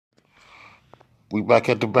We back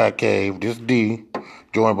at the Bat Cave. This D,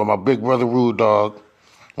 joined by my big brother Rude Dog,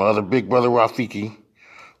 my other big brother Rafiki.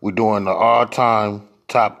 We're doing the all-time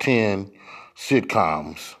top 10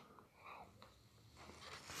 sitcoms.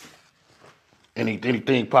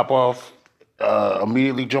 Anything pop off,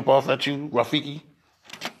 immediately jump off at you, Rafiki?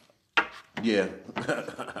 Yeah,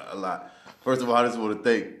 a lot. First of all, I just want to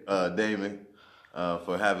thank Damon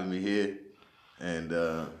for having me here,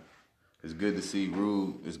 and it's good to see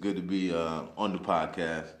Rude. It's good to be on the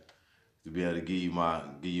podcast to be able to give you my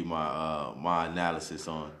analysis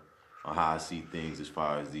on how I see things as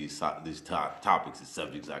far as these topics and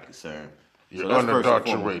subjects are concerned. So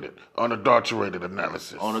unadulterated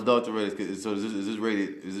analysis. Unadulterated. So is this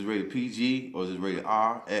rated PG or is this rated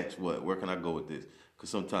R, X? What? Where can I go with this? Because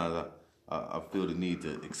sometimes I feel the need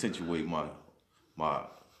to accentuate my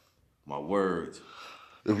words.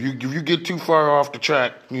 If you get too far off the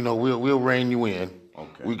track, we'll rein you in.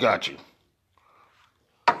 Okay. We got you.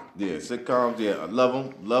 Yeah, sitcoms. Yeah, I love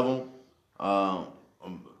them. I'm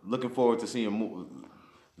looking forward to seeing more.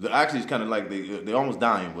 Actually, it's kind of like they're almost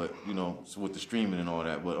dying, but with the streaming and all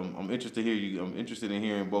that. But I'm interested I'm interested in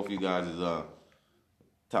hearing both of you guys'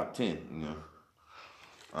 top 10.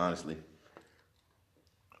 Honestly.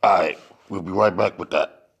 All right, we'll be right back with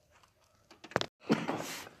that.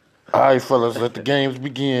 All right, fellas, let the games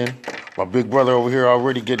begin. My big brother over here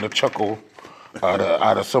already getting a chuckle out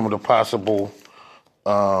of some of the possible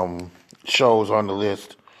shows on the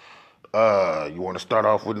list. You want to start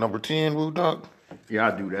off with number 10, Rude Dog? Yeah,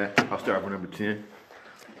 I'll do that. I'll start with number 10.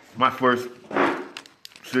 My first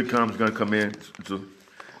sitcom is going to come in. So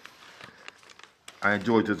I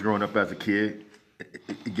enjoyed this growing up as a kid.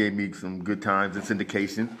 It gave me some good times in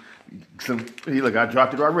syndication. Look, I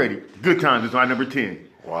dropped it already. Good Times is my number 10.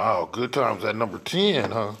 Wow, Good Times at number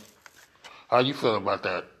 10, huh? How you feel about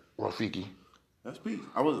that, Rafiki? That's peace.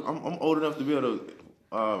 I'm old enough to be able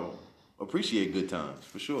to appreciate Good Times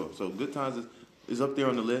for sure. So Good Times is up there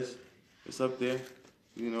on the list. It's up there,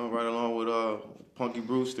 right along with Punky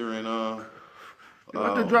Brewster and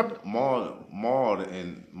Maud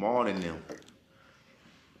and them.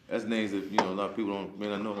 That's names that a lot of people may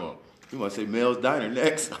not know about. You might say Mel's Diner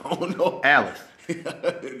next. I don't know. Alice.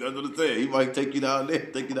 That's what I'm saying. He might take you down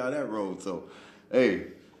that road. So, hey,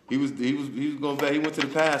 he was going back. He went to the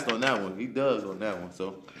past on that one. He does on that one.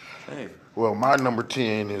 So, hey. Well, my number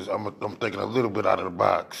 10 is I'm thinking a little bit out of the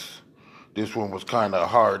box. This one was kind of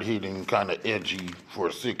hard hitting, kind of edgy for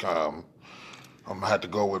a sitcom. I'm gonna have to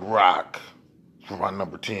go with Rock for my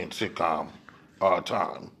number 10 sitcom all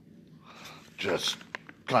time. Just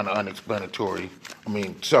kind of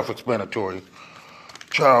self-explanatory.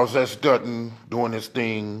 Charles S. Dutton doing his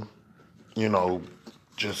thing,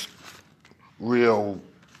 just real,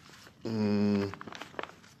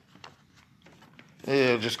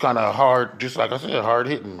 just kind of hard, just like I said, hard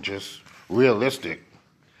hitting, just realistic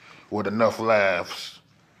with enough laughs.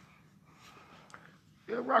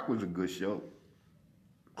 Yeah, Rock was a good show.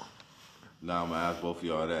 Now I'm gonna ask both of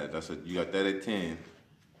y'all that. You got that at 10.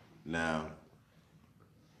 Now,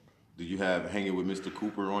 do you have Hanging with Mr.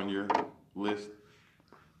 Cooper on your list?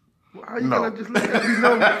 Well, how you gonna just let that be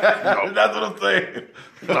known? No, that's what I'm saying.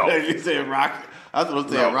 No. You said Rock. That's what I'm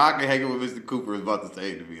saying. No. Rock and Hanging with Mr. Cooper is about the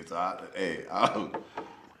same to me. So I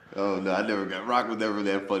never got Rock was never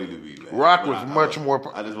that funny to me, man. Rock was much more.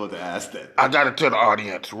 I just want to ask that. I got to tell the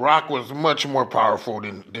audience, Rock was much more powerful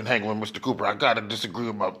than Hanging with Mr. Cooper. I got to disagree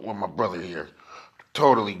with my brother here.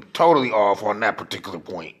 Totally off on that particular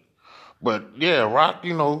point. But yeah, Rock,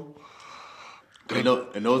 And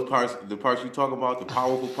those parts, the parts you talk about, the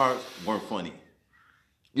powerful parts, weren't funny.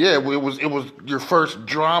 Yeah, it was your first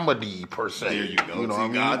dramedy per se. There you go.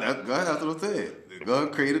 That's what I'm saying. Go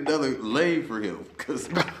create another lane for him because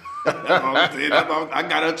I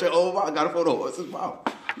got out your old mouth. I got a photo horse's mouth.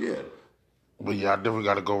 Yeah. But yeah, I definitely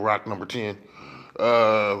got to go Rock number 10.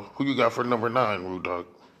 Who you got for number 9, Rude Dog?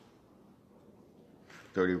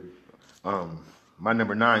 30. My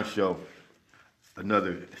number 9 show,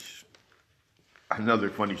 another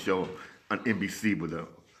funny show on NBC with a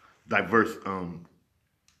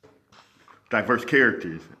diverse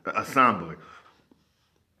characters, ensemble.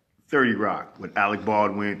 30 Rock with Alec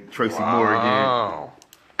Baldwin, Tracy Morgan,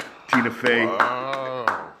 Tina Fey.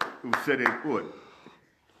 Wow. Who said it? What?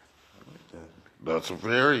 That's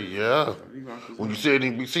When you said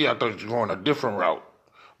NBC, I thought you were going a different route.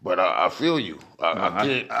 But I feel you.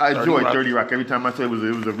 I enjoyed 30 Rock. Every time I said it was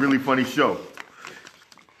a really funny show.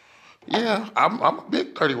 Yeah, I'm a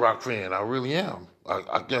big 30 Rock fan. I really am.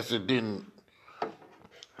 I guess it didn't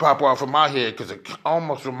pop off in my head because it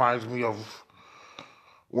almost reminds me of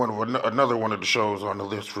another one of the shows on the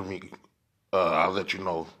list for me. I'll let you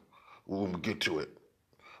know when we get to it.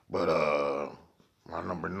 But my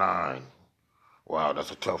number 9. Wow,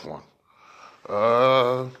 that's a tough one.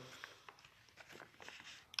 Uh,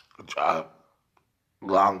 I,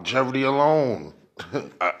 longevity alone.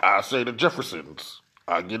 I say the Jeffersons.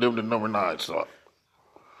 I give them the number 9 slot.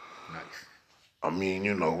 Nice. I mean,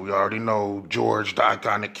 we already know George, the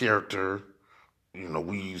iconic character.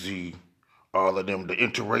 Weezy, all of them, the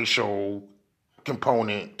interracial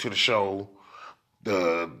component to the show.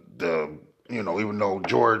 Even though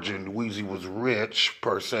George and Weezy was rich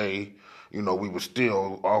per se, we were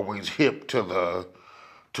still always hip to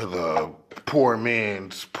the poor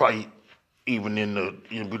man's plight, even in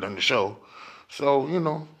the show. So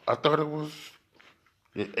I thought it was,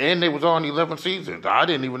 and it was on 11 seasons. I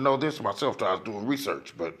didn't even know this myself till I was doing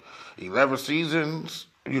research, but 11 seasons,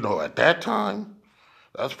 at that time,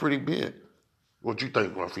 that's pretty big. What you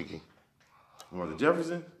think, Rafiki? About the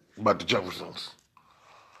Jefferson? About the Jeffersons?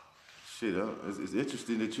 Shit, it's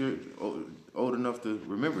interesting that you're old enough to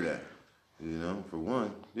remember that. For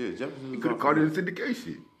one, yeah, Jefferson. You could have called it a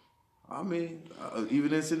syndication. I mean,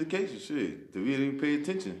 even in syndication, shit, we didn't even pay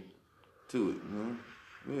attention to it.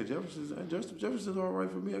 Yeah, Jefferson's all right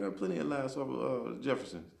for me. I got plenty of laughs off of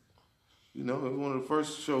Jefferson. It was one of the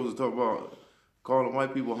first shows to talk about calling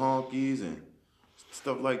white people honkies and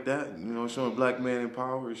stuff like that. Showing black man in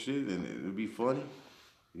power and shit, and it'd be funny.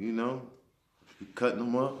 He cutting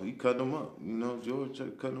them up. George cutting them up.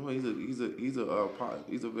 He's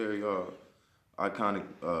a very iconic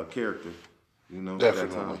character.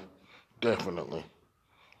 Definitely.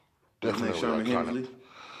 Definitely. Sherman iconic. Hemsley.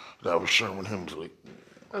 That was Sherman Hemsley.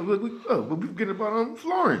 But we forget about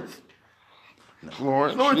Florence.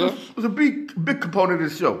 Florence was a big component of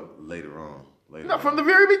the show. Later on. Not from the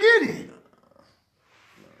very beginning.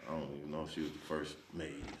 I don't even know if she was the first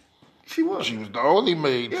maid. She was. She was the only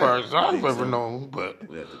maid, as far as I've ever known. But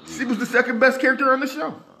she was the second best character on the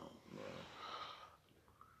show.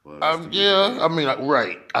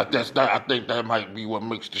 Right. I think that might be what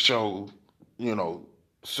makes the show,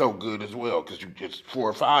 so good as well. Because you just 4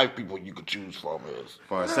 or 5 people you could choose from. As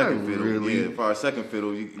far as second fiddle, really. Yeah. For a second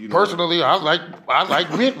fiddle, you know. Personally, I like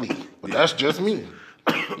Bentley, but that's just me.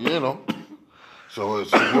 So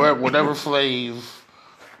it's whatever flavor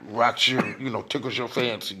rocks your, tickles your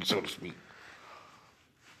fancy, so to speak.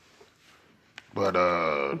 But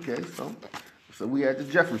okay, so we had the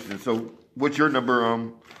Jefferson. So what's your number?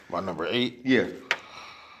 My number 8. Yeah.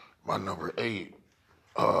 My number 8.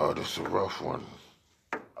 This is a rough one.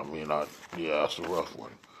 It's a rough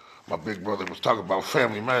one. My big brother was talking about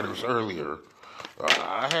Family Matters earlier.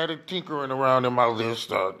 I had it tinkering around in my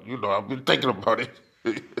list. I've been thinking about it.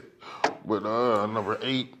 But number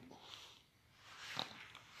 8,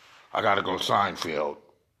 I gotta go Seinfeld.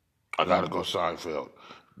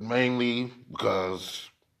 Mainly because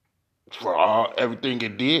for everything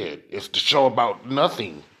it did, it's the show about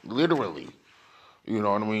nothing, literally. You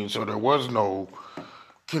know what I mean? So there was no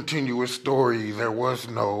continuous story. There was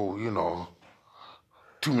no,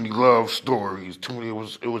 too many love stories. Too many. It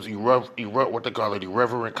was what they call it,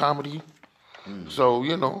 irreverent comedy. So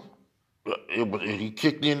he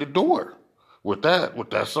kicked in the door with that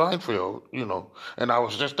Seinfeld. And I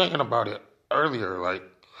was just thinking about it earlier, like.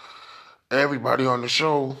 Everybody on the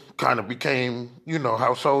show kind of became,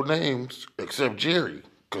 household names except Jerry,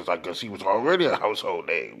 because I guess he was already a household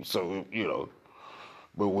name. So,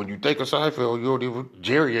 but when you think of Seinfeld,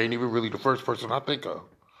 Jerry ain't even really the first person I think of.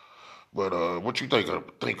 But what you think of?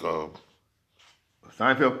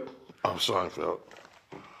 Seinfeld? Seinfeld.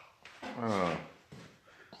 I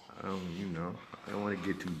don't want to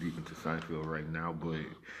get too deep into Seinfeld right now, but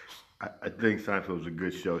I think Seinfeld's a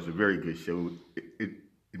good show. It's a very good show.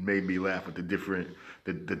 It made me laugh at the different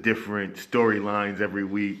storylines every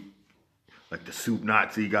week, like the soup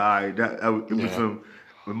Nazi guy. Was some.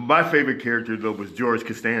 My favorite character though was George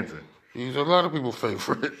Costanza. He's a lot of people's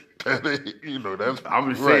favorite. That's. I'm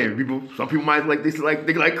just saying, some people might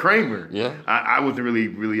they like Kramer. Yeah. I wasn't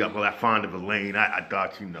really all that fond of Elaine. I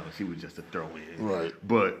thought she was just a throw-in. Right.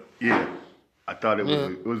 But yeah, I thought it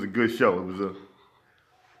was a good show. It was a.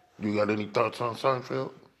 You got any thoughts on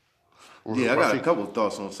Seinfeld? Yeah, I got a couple of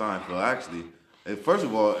thoughts on Seinfeld, actually. First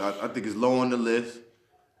of all, I think it's low on the list.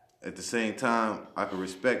 At the same time, I could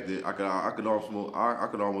respect it. I could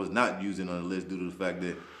almost not use it on the list due to the fact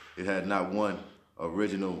that it had not one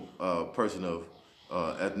original person of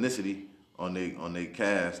ethnicity on their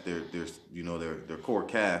cast, their core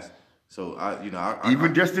cast. So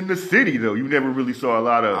even just in the city though, you never really saw a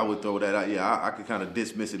lot of. I would throw that out. Yeah, I could kind of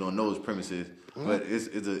dismiss it on those premises. But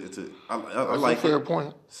I like a fair it.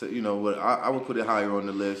 point. So what I would put it higher on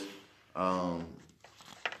the list.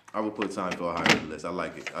 I would put Seinfeld higher on the list. I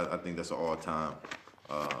like it. I think that's an all-time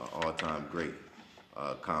great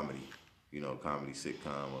comedy. Comedy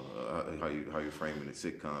sitcom. How you framing a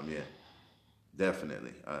sitcom? Yeah,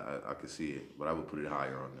 definitely. I could see it, but I would put it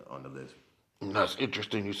higher on the list. And that's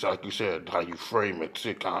interesting. Like you said, how you frame it,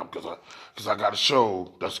 sitcom, because I got a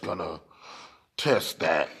show that's gonna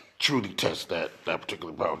truly test that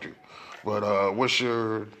particular boundary. But what's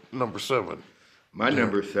your number 7? My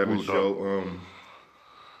number 7 show.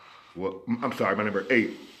 I'm sorry, my number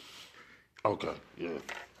 8. Okay, yeah.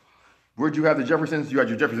 Where'd you have the Jeffersons? You had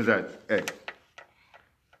your Jeffersons at 8.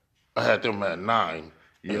 I had them at 9.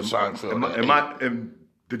 Yeah, and Seinfeld and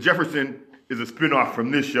the Jefferson is a spinoff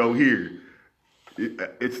from this show here.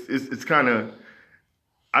 It's kind of,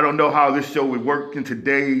 I don't know how this show would work in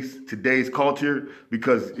today's culture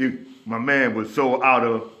because my man was so out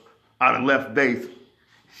of left base.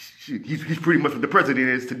 He's pretty much what the president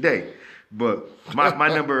is today. But my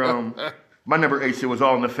number 8 show was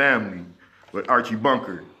All in the Family with Archie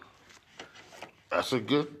Bunker. That's a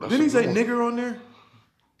good. Didn't he say nigger on there?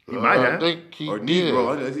 He might have. I think he or did.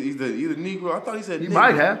 Negro. Either Negro. I thought he said He nigger.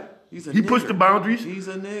 might have. He pushed the boundaries. He's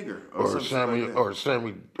a nigger. Or something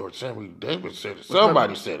Sammy Davis said it.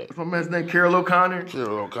 Somebody said it. What's my man's name? Carol O'Connor.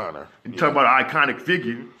 Carol O'Connor. You talk about an iconic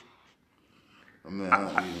figure. I mean,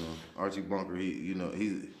 Archie Bunker. He's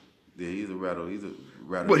a rattle. He's a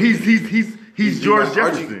rattle. But he's George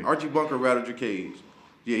Jefferson. Archie Bunker rattled your cage.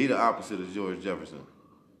 Yeah, he's the opposite of George Jefferson.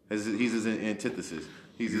 He's his antithesis.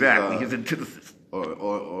 He's exactly his antithesis.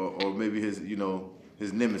 Or maybe his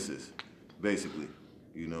nemesis, basically.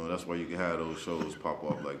 That's why you can have those shows pop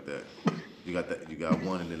up like that. You got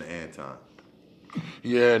one and then the Anton.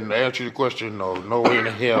 Yeah, and to answer your question, no way in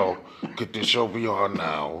the hell could this show be on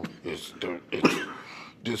now. It's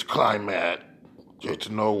this climate. It's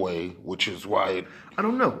no way, which is why I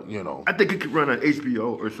don't know. I think it could run on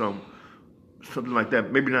HBO or something like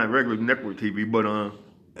that. Maybe not regular network TV, but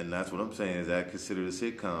And that's what I'm saying. Is that considered a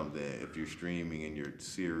sitcom then? If you're streaming in your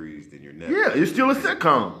series, then you're Netflix. Yeah, it's still a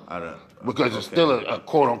sitcom. Because it's still a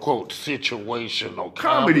quote unquote situational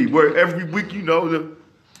comedy where every week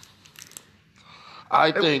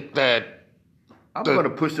I think that I'm going to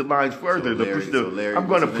push the lines further. I'm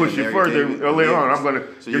going to push it Larry further David, earlier on. I'm going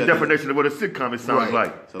to so your definition of what a sitcom sounds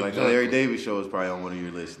like. So like the Larry David show is probably on one of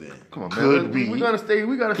your lists then. Come on, man. Could be. We got to stay.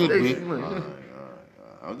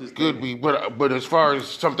 Could be, but as far as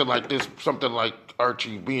something like this, something like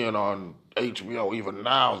Archie being on HBO, even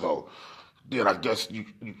now though, then I guess you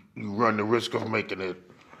run the risk of making it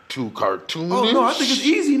too cartoonish. Oh no, I think it's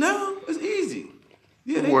easy now. It's easy.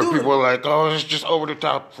 Yeah, where people are like, oh, it's just over the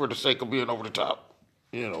top for the sake of being over the top,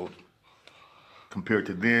 Compared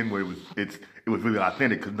to then, where it was really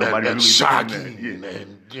authentic because nobody and really shocking,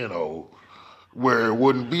 and where it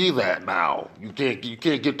wouldn't be that now. You can't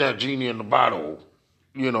get that genie in the bottle.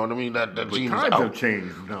 You know what I mean? That genie's times out. have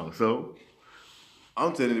changed now, so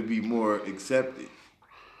I'm tending to be more accepted.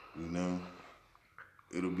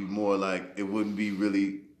 It'll be more like it wouldn't be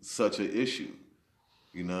really such an issue.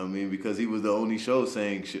 You know what I mean? Because he was the only show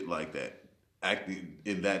saying shit like that, acting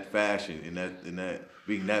in that fashion, in that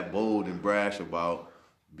being that bold and brash about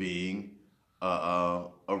being a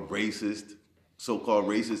racist, so-called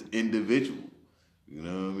racist individual. You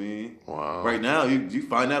know what I mean? Wow. Right now, you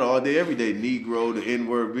find that all day, every day. Negro, the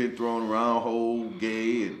N-word being thrown around, whole,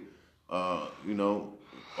 gay, and all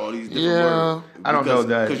these different words. I don't know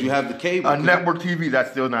that. Because you have the cable. On network TV,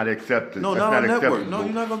 that's still not accepted. No, that's not on network. acceptable. No,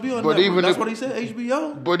 you're not going to be on network. That's what he said,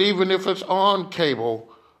 HBO. But even if it's on cable,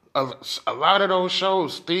 a lot of those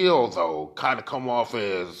shows still, though, kind of come off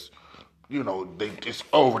as, it's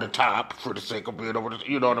over the top for the sake of being over the,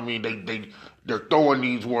 you know what I mean? They're throwing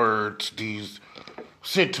these words, these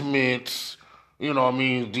sentiments,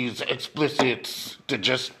 these explicits to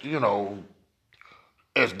just,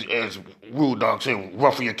 as Rude Dog said,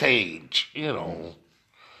 ruffle your cage.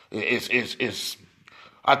 It's.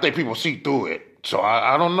 I think people see through it. So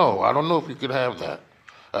I don't know. I don't know if you could have that.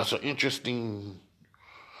 That's an interesting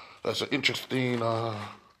thought,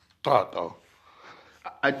 though.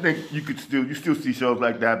 I think you still see shows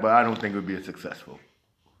like that, but I don't think it would be as successful.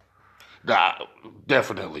 Nah,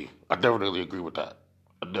 definitely. I definitely agree with that.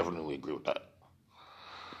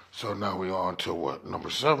 So now we're on to what,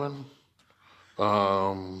 number 7?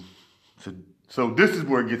 So this is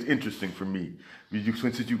where it gets interesting for me.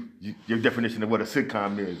 Since your definition of what a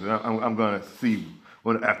sitcom is, and I'm gonna see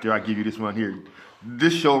after I give you this one here.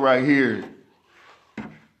 This show right here,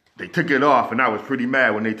 they took it off, and I was pretty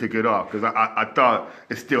mad when they took it off because I thought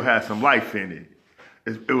it still had some life in it.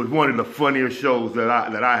 It was one of the funnier shows that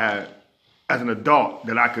I had as an adult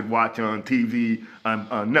that I could watch on TV,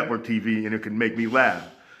 on network TV, and it could make me laugh.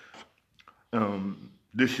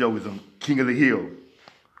 This show is King of the Hill.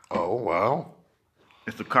 Oh wow.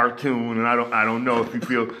 It's a cartoon, and I don't know if you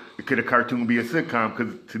feel could a cartoon be a sitcom?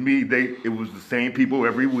 Because to me, it was the same people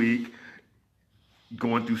every week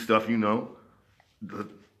going through stuff,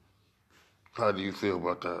 How do you feel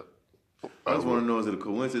about that? I just want to know, is it a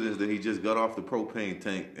coincidence that he just got off the propane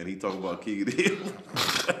tank and he talking about King of the Hill?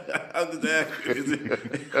 I'm just asking.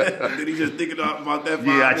 Did he just think about that?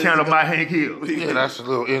 Yeah, I channeled my Hank Hill. Yeah, that's a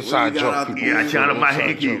little inside joke. Yeah, I channeled my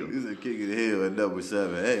Hank Hill. He said King of the Hill at number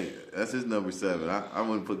 7. Hey, that's his number 7. I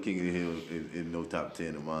wouldn't put King of the Hill in no top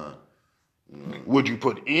 10 of mine. Would you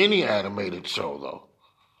put any animated show though?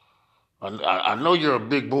 I know you're a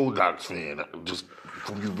big Boondocks fan, just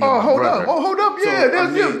from you being my brother. Hold up.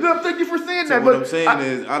 Yeah, thank you for saying that. What I'm saying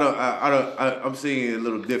is, I'm seeing it a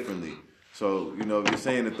little differently. So if you're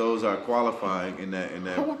saying that those are qualifying in that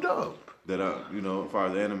Hold up. That as far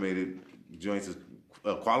as animated joints is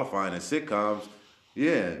qualifying as sitcoms,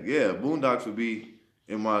 yeah, Boondocks would be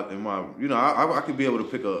in my I could be able to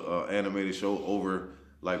pick a animated show over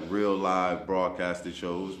like real live broadcasted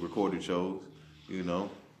shows, recorded shows,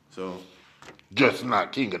 so. Just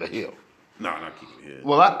not King of the Hill. No, not King of the Hill.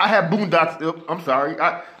 Well, I have Boondocks. I'm sorry.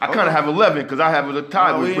 I kind of have 11 because I have it a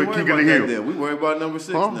tie with King of the Hill. We worry about number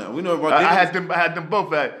 6 now. We know about. I had them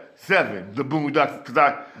both at 7. The Boondocks because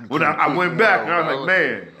I went back and I was like,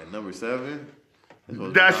 man. At number 7.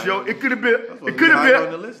 That show, it could have been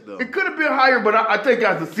higher, but I think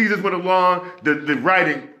as the seasons went along, the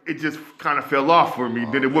writing it just kind of fell off for me.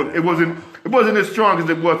 Then it wasn't as strong as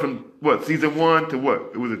it was from season 1 to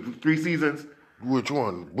what? It was 3 seasons. Which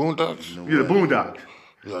one? Boondocks? Yeah, the Boondocks.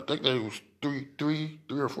 Yeah, I think they was three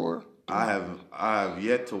or 4. I have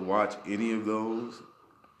yet to watch any of those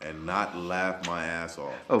and not laugh my ass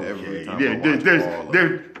off. Every time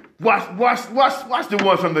Watch the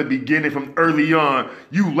ones from the beginning, from early on.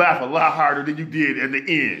 You laugh a lot harder than you did at the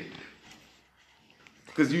end.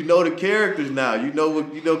 Because you know the characters now. You know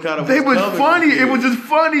kind of. They was funny. It was just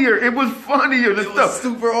funnier. It was funnier. It was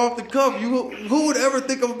super off the cuff. Who would ever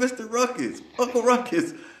think of Mr. Ruckus, Uncle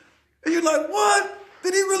Ruckus? And you're like, what?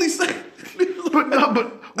 Did he really say? But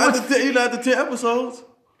after 10 episodes.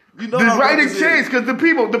 The writing changed because the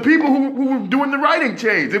people who were doing the writing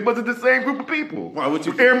changed. It wasn't the same group of people. Why? What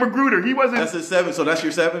you? Aaron Magruder. He wasn't. That's a 7. So that's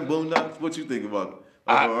your 7, Boondocks. What you think about?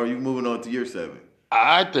 Or are you moving on to your 7?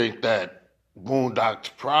 I think that Boondocks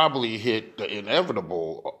probably hit the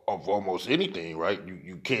inevitable of almost anything. Right?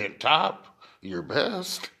 You can't top your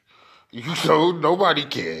best. Nobody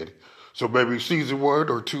can. So maybe season 1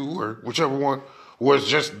 or 2 or whichever one was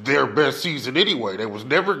just their best season anyway. They was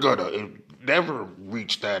never gonna. Never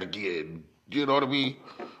reach that again. You know what I mean?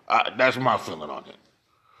 That's my feeling on it.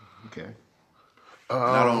 Okay.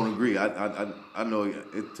 I don't agree. I know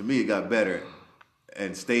to me it got better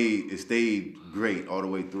and stayed great all the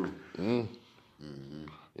way through. Mm-hmm.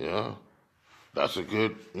 Yeah, that's a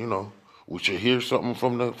good. We should hear something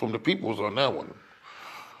from the peoples on that one.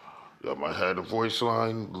 I might have the voice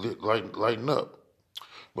line lighten up.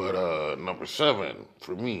 But number 7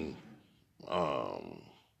 for me.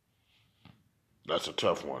 That's a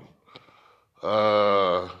tough one.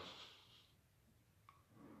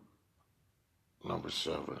 Number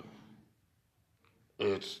 7.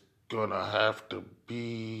 It's gonna have to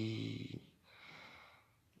be.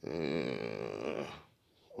 I'm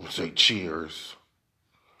gonna say Cheers.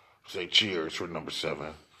 Say Cheers for number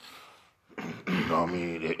 7.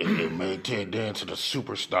 It made Ted Danson a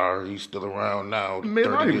superstar. He's still around now. Made a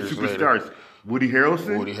lot of superstars. Later. Woody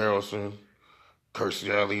Harrelson. Kirstie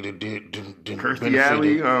Alley didn't Kirstie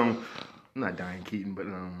Alley, not Diane Keaton, but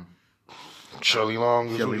Shelley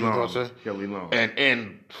Long. Shelley Long.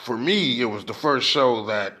 And for me, it was the first show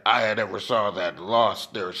that I had ever saw that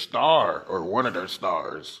lost their star or one of their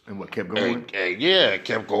stars. And what kept going? And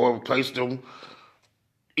kept going. Placed them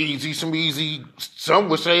easy. Some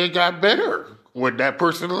would say it got better when that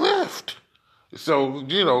person left. So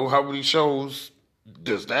how many shows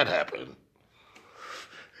does that happen?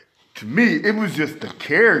 To me, it was just the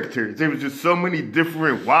characters. There was just so many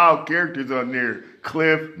different wild characters on there.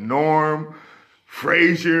 Cliff, Norm,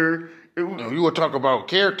 Frasier. You would talk about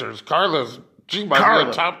characters. She might be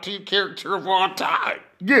a top 10 character of all time.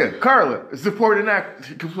 Yeah, Carla. Supporting act.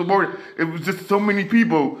 It was just so many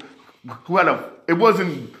people who had it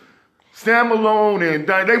wasn't Sam Malone and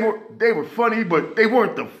Diane. They were funny, but they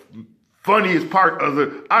weren't the funniest part of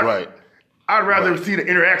the. Right. I'd rather see the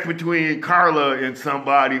interaction between Carla and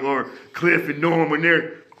somebody, or Cliff and Norm when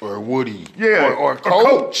they're... Or Woody. Yeah. Or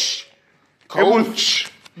Coach.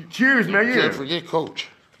 Coach. Cheers, man, yeah. Can't forget Coach.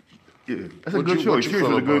 Yeah, that's a good show. Cheers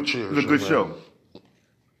is a good show.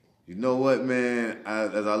 You know what, man?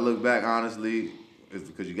 As I look back, honestly, it's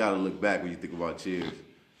because you got to look back when you think about Cheers.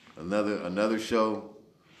 Another show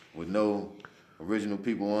with no original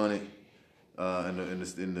people on it,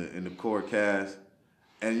 in the core cast.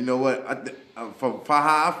 And you know what? For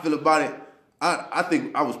how I feel about it, I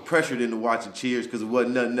think I was pressured into watching Cheers because there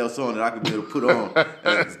wasn't nothing else on that I could be able to put on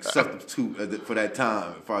as substitute for that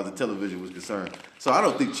time as far as the television was concerned. So I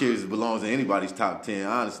don't think Cheers belongs in anybody's top 10,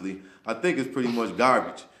 honestly. I think it's pretty much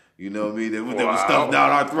garbage. You know what I mean? That was stuffed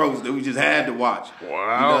down our throats that we just had to watch. Wow.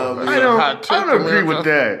 You know what I mean? I don't agree with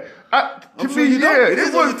that. To me,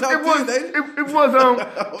 it was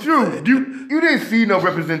true. You didn't see no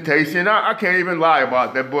representation. I can't even lie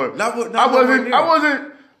about that, but I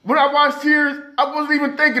wasn't. When I watched Cheers, I wasn't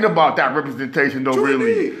even thinking about that representation though.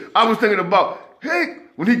 Really, I was thinking about, hey,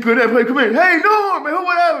 when he could have played, come in, hey, Norm, man,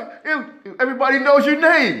 whatever. Everybody knows your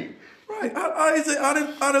name. Right. I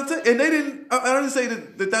didn't say, and they didn't. I didn't say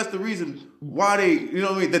that that's the reason why they, you know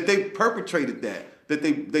what I mean, that they perpetrated that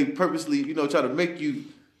they purposely, try to make you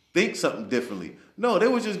think something differently. No, they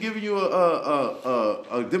was just giving you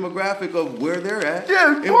a demographic of where they're at.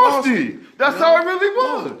 Yeah, in Boston. That's how it really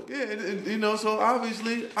was. Yeah, and so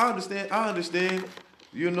obviously I understand. At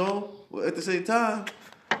the same time,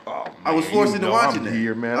 I was forced into watching that.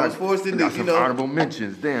 Here, man. I was forced into, some honorable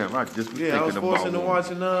mentions. Damn, I just was thinking about. I was forced into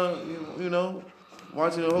watching,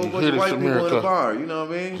 watching a whole bunch of white people in a bar. You know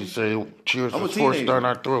what I mean? He said Cheers was forced down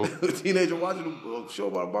our throat. A teenager watching a show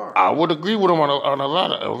about a bar. I would agree with him on a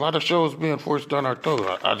lot of shows being forced down our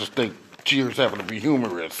throat. I just think Cheers happen to be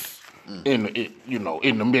humorous in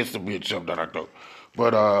the midst of being shoved down our throat.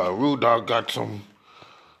 But Rude Dog got some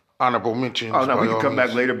honorable mentions. Oh no, we can come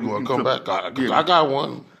back later. You want to come back? I got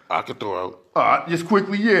one I could throw out. Just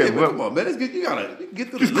quickly, yeah. Come on, man. You gotta get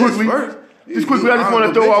through just the quickly, list first. Just quickly, I just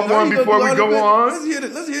want to throw out one before we go on. Let's hear the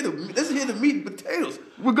meat and potatoes.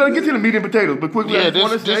 We're gonna get to the meat and potatoes, but quickly, yeah, I just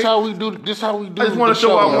want to say. This how we do. I just want to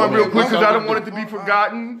throw out one real quick because I don't want it to be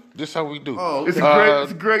forgotten. This how we do. Oh, okay.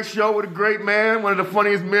 It's a great show with a great man, one of the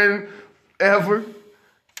funniest men ever.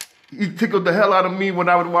 He tickled the hell out of me when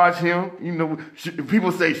I would watch him.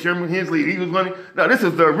 People say Sherman Hensley, he was funny. No, this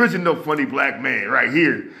is the original funny black man right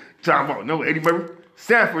here. Talking about Eddie Murphy,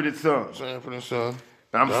 Sanford and Son. Sanford and Son.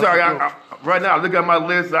 I'm sorry. Right now, look at my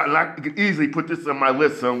list. I could easily put this on my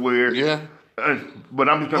list somewhere. Yeah. But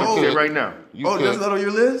I'm just going to say it right now. That's not on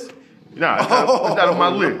your list? No, it's not on my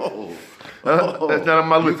list. That's not on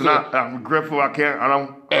my list. I'm regretful. I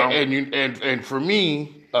don't. And for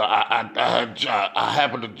me, I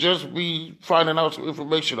happened to just be finding out some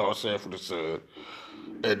information on Sanford and Son,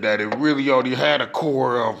 and that it really only had a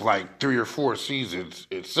core of like 3 or 4 seasons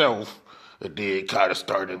itself, and then kind of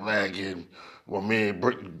started lagging. Well, man,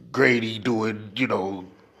 Grady doing,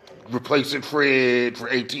 replacing Fred for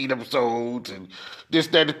 18 episodes and this,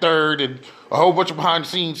 that, and the third, and a whole bunch of behind the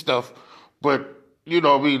scenes stuff. But,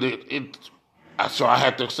 so I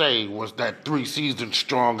had to say, was that 3 seasons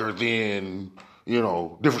stronger than,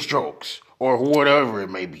 Different Strokes or whatever it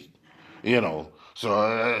may be,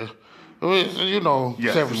 So,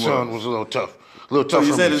 Sanford Son was a little tough. So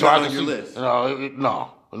you said it's not on your list?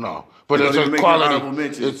 No. But it's a quality.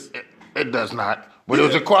 It does not. But it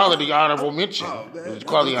was a quality honorable mention. It was a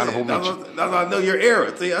quality honorable mention. That's how I know your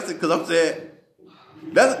era. See, I said because I'm saying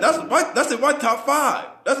that's in my top 5.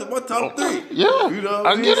 That's in my top 3. Yeah,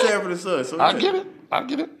 I get it. Sanford and Son. So, I get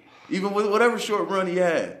it. Even with whatever short run he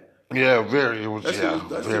had. Yeah, very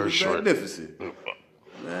short. Magnificent.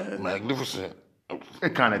 Magnificent.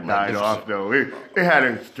 It kind of died off though. It had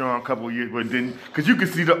a strong couple of years, but then because you can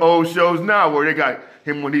see the old shows now where they got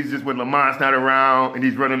him when he's just when Lamont's not around and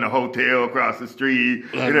he's running the hotel across the street.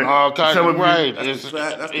 And all kinds of right. That's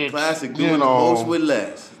the classic. Doing the most with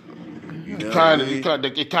less.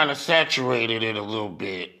 It kind of saturated it a little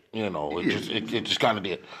bit. It just kind of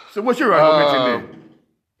did. So what's your honorable mention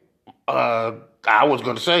then? I was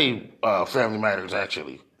going to say Family Matters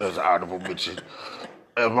actually as an honorable mention.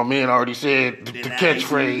 As my man already said, the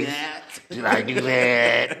catchphrase, did I do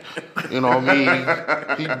that? You know what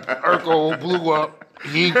I mean? Urkel blew up.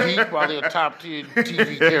 He's probably a top 10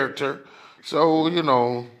 TV character. So,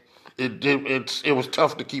 it was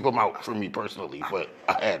tough to keep him out for me personally, but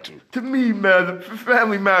I had to. To me, man,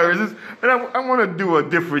 Family Matters, and I want to do a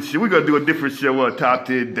different show. We're going to do a different show on Top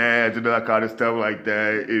 10 Dads and that kind of stuff like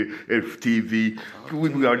that in TV.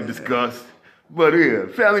 We already discussed. But yeah,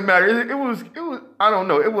 Family Matters, it was. I don't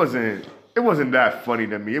know. It wasn't that funny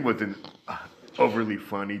to me. It wasn't overly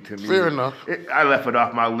funny to me. Fair enough. I left it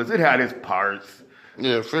off my list. It had its parts.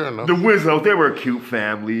 Yeah, fair enough. The Winslows, they were a cute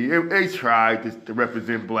family. They tried to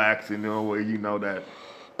represent blacks in a way, that.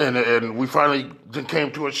 And we finally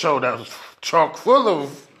came to a show that was chock full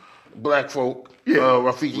of black folk, Yeah.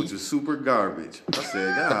 Rafiki. Which is super garbage. I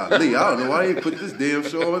said, golly, I don't know why they put this damn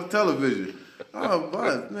show on television. Oh,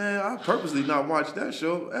 but, man, I purposely not watched that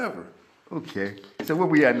show ever. Okay. So where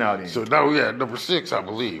we at now then? So now we at number 6, I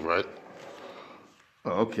believe, right?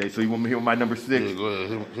 Oh, okay. So you want me to hear my number 6? Yeah, go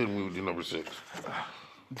ahead. Hit me with your number 6.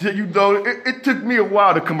 You know, it took me a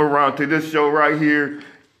while to come around to this show right here,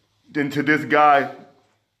 then to this guy.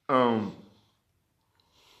 Because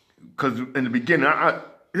in the beginning,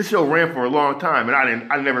 this show ran for a long time, and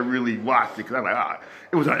I never really watched it because I was like,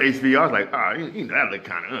 it was on HBO. I was like,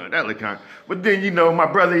 that look kind of. But then, you know, my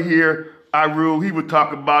brother here, Iru, he would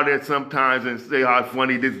talk about it sometimes and say how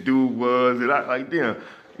funny this dude was, and I like, damn,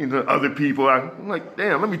 you know, other people. I'm like,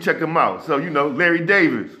 damn, let me check him out. So, you know, Larry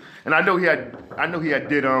Davis, and I know he had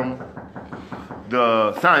did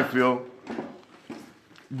the Seinfeld,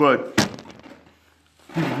 but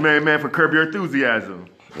he was man for Curb Your Enthusiasm.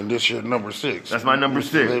 And this your number 6. That's my number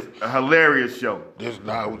 6. A hilarious show. This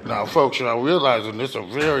now, folks, you're not realizing this is a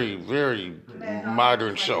very, very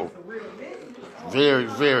modern show. Very,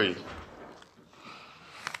 very,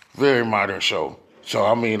 very modern show. So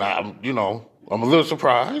I mean, I'm a little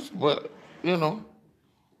surprised, but you know,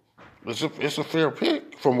 it's a fair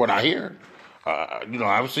pick from what I hear.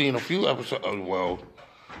 I've seen a few episodes. An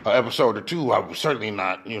episode or two. I was certainly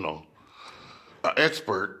not, an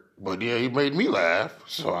expert. But yeah, he made me laugh,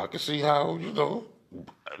 so I can see how,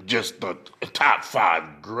 just the top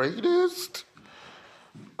 5 greatest.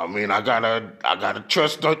 I mean, I gotta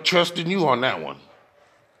trust in you on that one.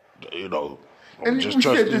 And just we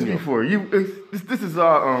trusting said this you. before. This is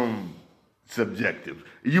all subjective.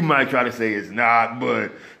 You might try to say it's not,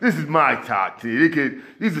 but this is my top 10.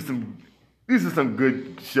 These are some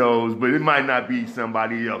good shows, but it might not be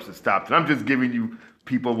somebody else's top 10. I'm just giving you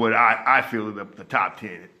people what I feel are the top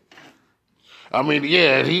 10. I mean,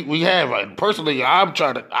 yeah, we have. Personally,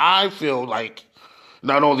 I feel like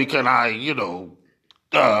not only can I,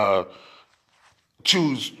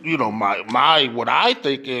 choose, my what I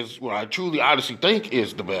think is, what I truly honestly think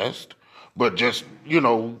is the best, but just,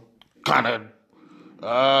 kind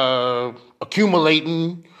of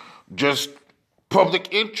accumulating just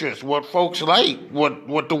public interest, what folks like,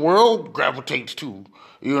 what the world gravitates to.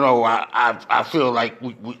 I feel like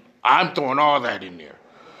I'm throwing all that in there.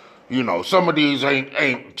 Some of these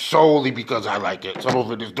ain't solely because I like it. Some of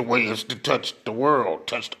it is the way it's to touch the world,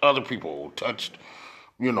 touched other people, touched,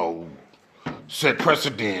 set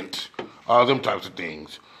precedent, all them types of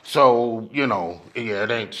things. So,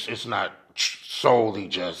 it's not solely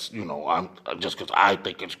just, I'm just because I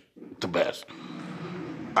think it's the best.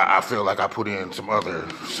 I feel like I put in some other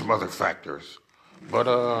factors. But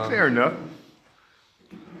fair enough.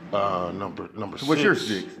 Number So 6. what's your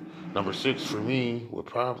 6? Number 6 for me would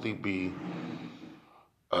probably be,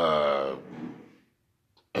 and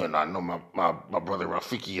I know my brother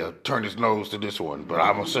Rafiki turned his nose to this one, but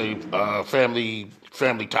I'm gonna say Family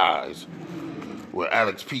Ties with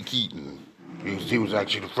Alex P. Keaton. He was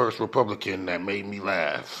actually the first Republican that made me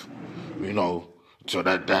laugh, So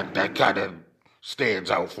that kind of stands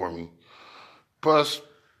out for me. Plus,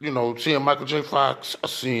 seeing Michael J. Fox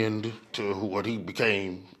ascend to what he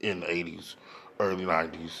became in the 80s, early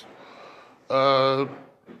 90s.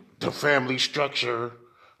 The family structure,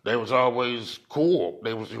 they was always cool.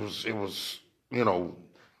 It was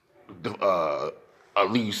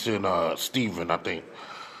Elise and Steven, I think.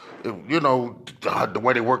 The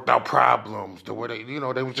way they worked out problems, the way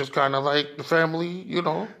they was just kind of like the family,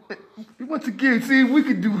 Once again, see, we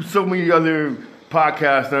could do so many other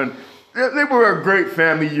podcasts on. They were a great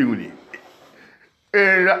family unit.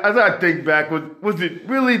 And as I think back, was it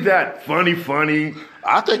really that funny?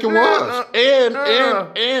 I think it was.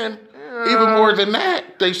 And even more than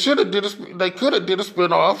that, they could have did a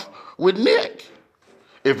spinoff with Nick.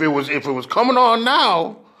 If it was coming on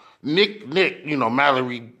now, Nick,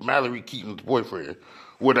 Mallory Keaton's boyfriend,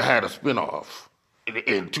 would have had a spinoff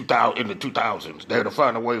in the 2000s. They had to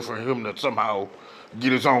find a way for him to somehow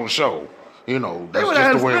get his own show. That's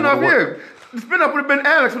just the way it would work. The spinoff would have been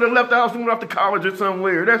Alex would have left the house and went off to college or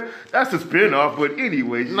somewhere. That's a spinoff, but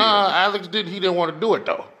anyway. Nah, Alex didn't. He didn't want to do it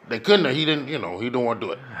though. They couldn't. He didn't. He didn't want to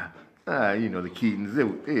do it. The Keatons.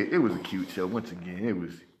 It was a cute show. Once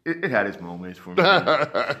again, it had its moments for me.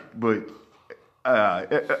 But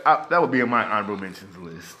that would be in my honorable mentions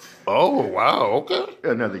list. Oh wow! Okay.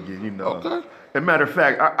 Another again, Okay. As a matter of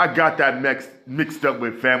fact, I got that mixed up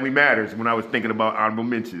with Family Matters when I was thinking about honorable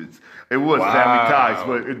mentions. It was Family Ties,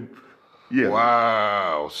 but yeah.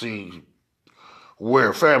 Wow. See,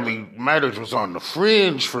 where Family Matters was on the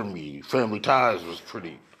fringe for me, Family Ties was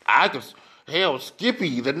pretty.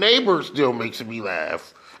 Skippy, the neighbor, still makes me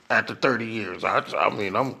laugh. after 30 years. I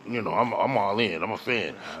mean, I'm all in. I'm a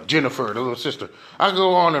fan. Jennifer, the little sister. I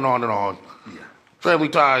go on and on and on. Yeah. Family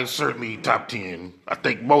Ties, certainly top 10. I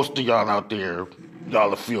think most of y'all out there, y'all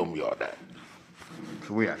will feel me on that.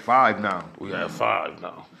 So we at 5 now. We got 5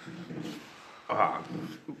 now.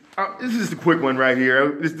 This is just a quick one right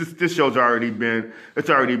here. This show's already been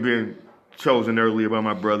chosen earlier by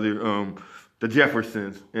my brother, The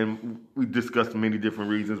Jeffersons, and we discussed many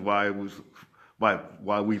different reasons why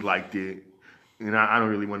we liked it. And I don't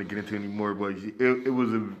really want to get into it anymore, but it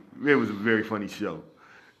was a very funny show.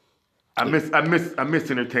 I miss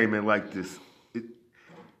entertainment like this.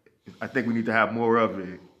 I think we need to have more of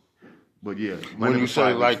it. But yeah, when you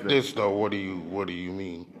say like this, though, what do you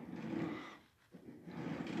mean?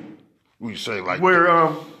 When you say like where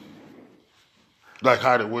like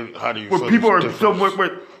how do you where feel people it's are so different?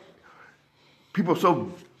 where people are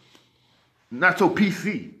so not so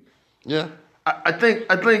PC. Yeah. I think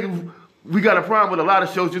we got a problem with a lot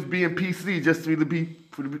of shows just being PC, just to be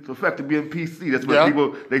for the fact of being PC. That's where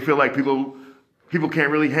they feel like people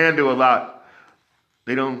can't really handle a lot.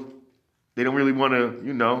 They don't really want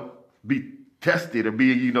to be tested or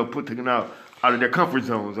be put taken out of their comfort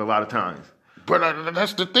zones a lot of times. But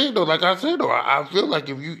that's the thing, though. Like I said, though, I feel like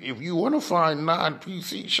if you want to find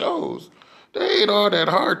non-PC shows, they ain't all that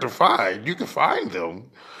hard to find. You can find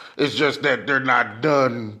them. It's just that they're not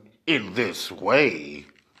done in this way.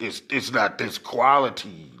 It's not this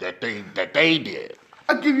quality that they did.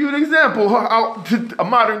 I'll give you an example. A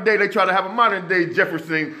modern day, they try to have a modern day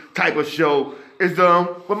Jefferson type of show. Is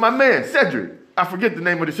with my man Cedric. I forget the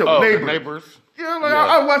name of the show. Oh, Neighbors. Neighbors. Yeah,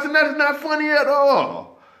 I was watching that. It's not funny at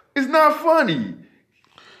all. It's not funny.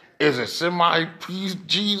 Is it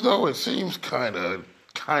semi-PG though? It seems kind of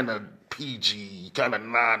PG, kind of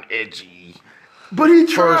non-edgy. But he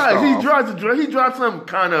tries. He drives some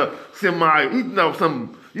kind of semi.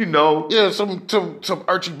 Yeah, some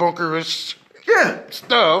Archie Bunker-ish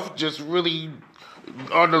stuff. Just really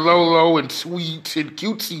on the low and sweet and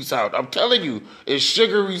cutesy sound. I'm telling you, it's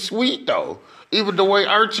sugary sweet though. Even the way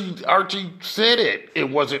Archie said it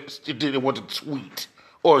wasn't sweet.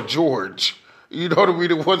 Or George. You know what I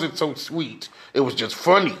mean? It wasn't so sweet. It was just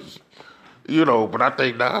funny. But I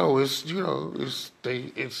think now there's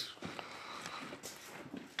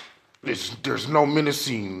no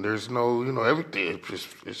menacing. There's no, everything.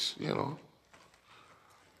 It's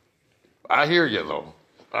I hear you though.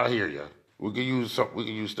 I hear you. We can use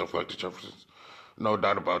stuff like the Jeffersons. No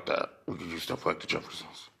doubt about that. We can use stuff like the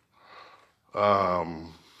Jeffersons.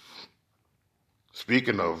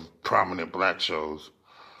 Speaking of prominent black shows,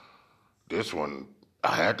 this one,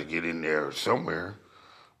 I had to get in there somewhere.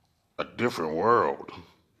 A Different World.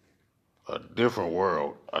 A Different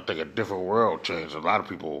World. I think A Different World changed a lot of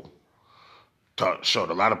people, showed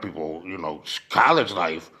a lot of people, college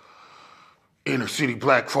life, inner city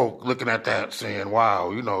black folk looking at that saying,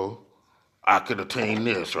 wow, I could attain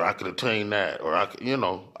this or I could attain that or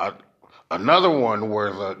another one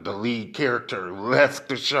where the lead character left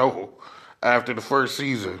the show after the first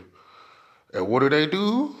season. And what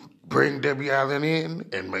do? Bring Debbie Allen in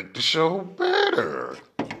and make the show better.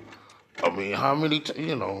 I mean, how many,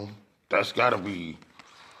 that's got to be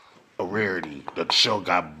a rarity that the show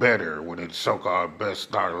got better when its so-called best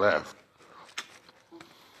star left.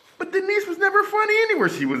 But Denise was never funny anywhere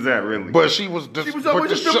she was at, really. But she was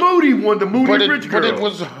always just the moody one, the moody rich girl. But it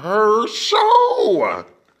was her show.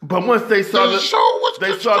 But once they saw the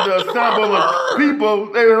ensemble of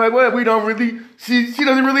people, they were like, well, we don't really, she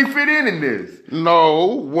doesn't really fit in this. No,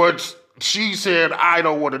 what she said, I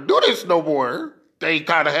don't want to do this no more. They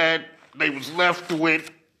was left with,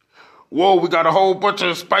 whoa, we got a whole bunch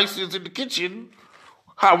of spices in the kitchen.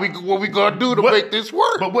 What we gonna do to make this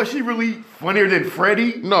work? But was she really funnier than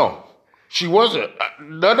Freddie? No, she wasn't.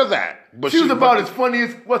 None of that. But she was about as funny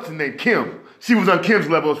as, what's her name, Kim. She was on Kim's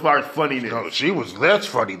level as far as funniness. No, she was less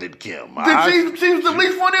funny than Kim. She was the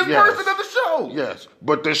least funniest person of the show. Yes,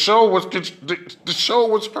 but the show was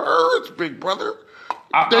hers, big brother.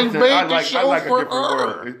 They made the show for her.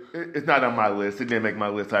 World. It's not on my list. It didn't make my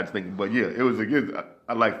list. I just think, but yeah,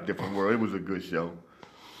 I liked Different World. It was a good show.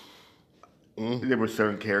 Mm-hmm. There were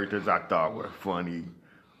certain characters I thought were funny,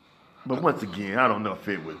 but once again, I don't know if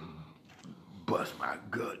it would bust my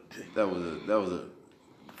gut. That was a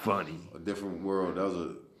funny. A Different World. That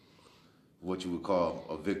was what you would call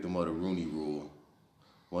a victim of the Rooney Rule.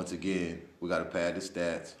 Once again, we got to pad the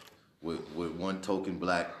stats with one token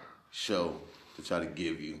black show to try to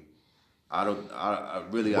give you. I never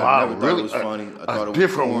thought it was funny. I thought it was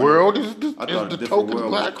Different corny. World is the Different token World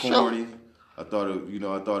black was show. corny. I thought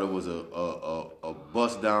it was a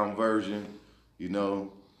bust down version,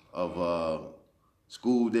 of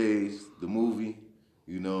School Days, the movie,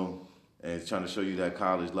 you know, and it's trying to show you that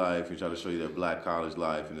college life and trying to show you that black college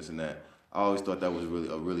life and this and that. I always thought that was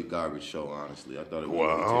a really garbage show, honestly. I thought it was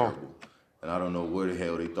really terrible. And I don't know where the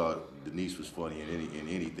hell they thought Denise was funny in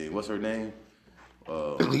anything. What's her name?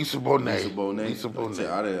 Lisa Bonet. Lisa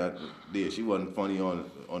Bonet. Yeah, she wasn't funny on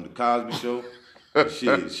the Cosby Show.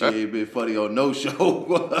 Shit, she ain't been funny on no show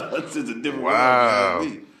since a different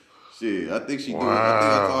one. Shit, I think she doing. I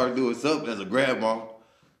think I saw her doing something as a grandma.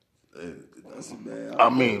 I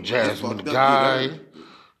mean, Jasmine Guy,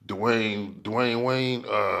 Dwayne Wayne.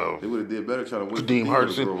 They would have did better trying to wait Kadeem for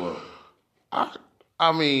Hardison. To Hardison. grow up.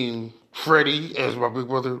 I mean, Freddie, as my big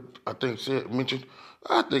brother, I think mentioned.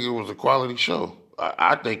 I think it was a quality show.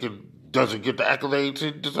 I think it doesn't get the accolades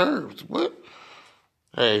it deserves, but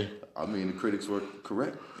hey. I mean, the critics were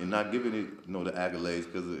correct in not giving it the accolades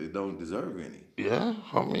because it don't deserve any. Yeah,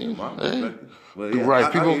 I mean, hey. Well, yeah,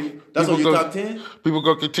 right. That's on your top 10? People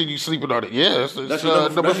gonna continue sleeping on it. Yeah, it's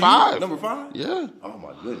number 5. Number 5? Yeah. Oh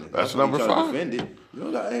my goodness. That's number 5. To defend it.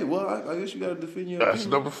 I guess you gotta defend your That's opinion.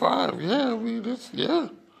 number 5. Yeah, I mean,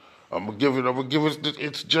 I'm gonna give it.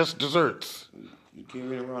 It's just desserts. You can't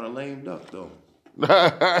run around a lame duck though.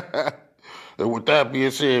 And with that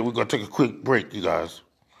being said, we're gonna take a quick break, you guys.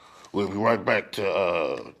 We'll be right back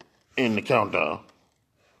to end the countdown.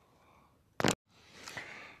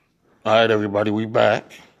 All right, everybody, we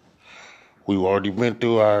back. We've already been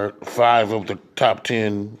through our 5 of the top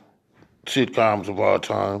 10 sitcoms of all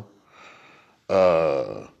time.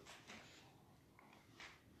 I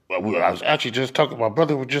was actually just talking. My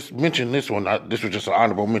brother was just mentioning this one. This was just an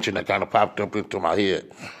honorable mention that kind of popped up into my head.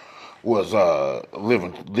 Was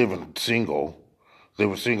Living Single.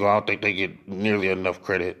 Living Single. I don't think they get nearly enough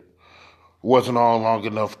credit. Wasn't on long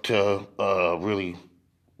enough to really,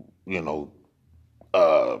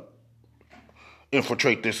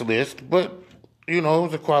 infiltrate this list, but it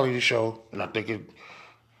was a quality show, and I think it,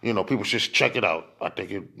 people should check it out. I think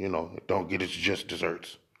it, it don't get its just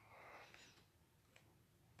desserts.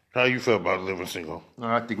 How you feel about Living Single? No,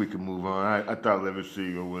 I think we can move on. I thought Living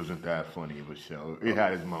Single wasn't that funny of a show. It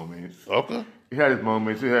had its moments. Okay. It had its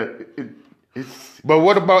moments. But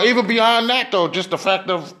what about even beyond that though? Just the fact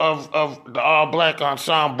of the all black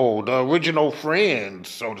ensemble, the original Friends,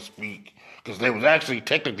 so to speak, because they was actually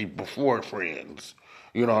technically before Friends.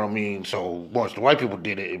 You know what I mean? So once the white people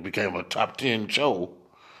did it, it became a top 10 show.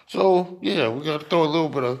 So yeah, we got to throw a little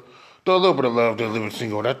bit of love to Living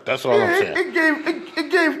Single. That's all I'm saying.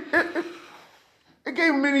 It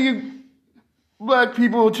gave many black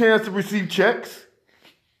people a chance to receive checks,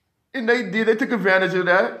 and they did. They took advantage of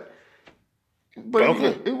that. But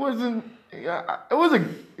okay. It wasn't. It was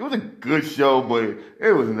a good show, but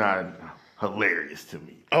it was not hilarious to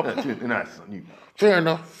me. Okay. Fair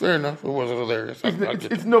enough. It wasn't hilarious.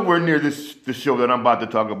 It's nowhere near the show that I'm about to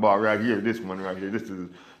talk about right here. This one right here. This is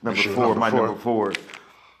number 4. Number 4.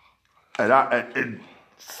 And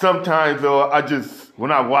sometimes though,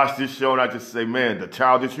 when I watch this show, and I just say, man, the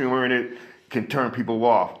childish humor in it can turn people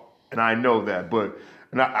off, and I know that. But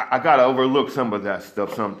I gotta overlook some of that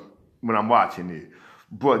stuff when I'm watching it.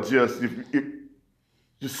 But just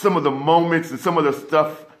just some of the moments and some of the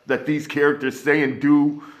stuff that these characters say and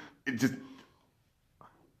do, it just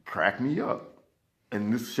cracked me up.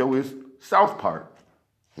 And this show is South Park.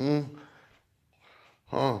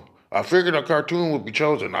 I figured a cartoon would be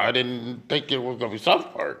chosen. I didn't think it was going to be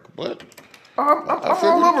South Park, but I'm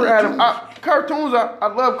all over Adam. Cartoons. I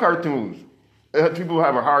love cartoons. People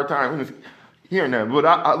have a hard time hearing that, but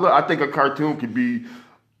I think a cartoon could be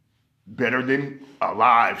better than a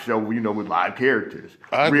live show, with live characters,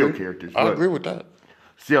 real characters. I agree with that.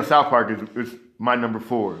 See, South Park is my number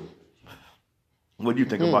 4. What do you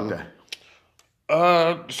think about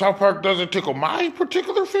that? South Park doesn't tickle my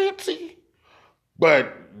particular fancy,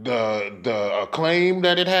 but the acclaim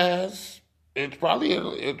that it has, it's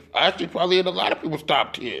actually probably in a lot of people's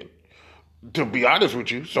top 10. To be honest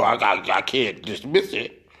with you, so I can't dismiss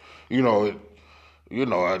it.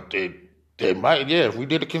 It might, yeah. If we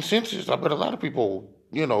did a consensus, I bet a lot of people,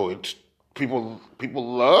 it's people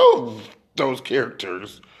love those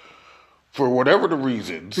characters for whatever the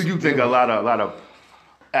reasons. So you think a lot of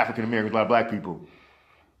African Americans, a lot of black people?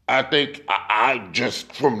 I think I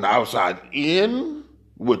just from the outside in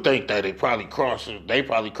would think that they probably cross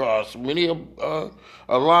many a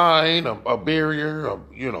line, a barrier,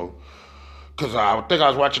 because I think I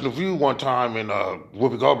was watching The View one time and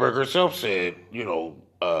Whoopi Goldberg herself said,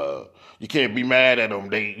 you can't be mad at them.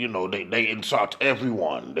 They insult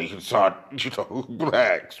everyone. They insult,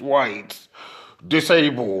 blacks, whites,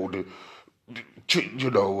 disabled,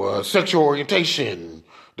 sexual orientation.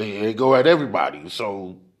 They go at everybody.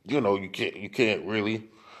 So you can't really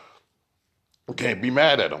you can't be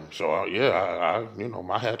mad at him. So yeah,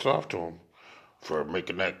 my hats off to him for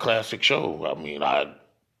making that classic show. I mean, I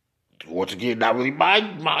once again not really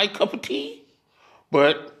my cup of tea,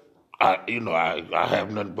 but I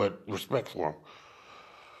have nothing but respect for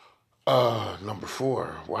him. Number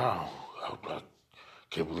four. Wow, I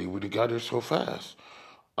can't believe we got here so fast.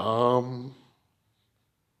 Um,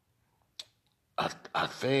 I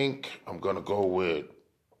think I'm gonna go with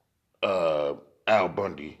Al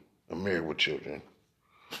Bundy, and Married with Children.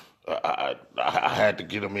 I had to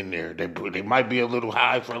get them in there. They might be a little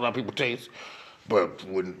high for a lot of people's taste, but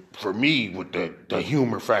for me, with the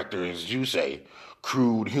humor factor, as you say,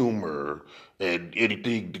 crude humor and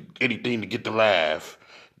anything to get the laugh,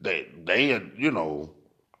 they had,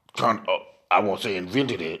 kind of, I won't say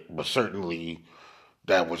invented it, but certainly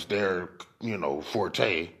that was their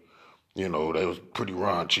forte. They was pretty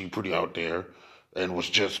raunchy, pretty out there, and was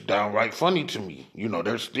just downright funny to me.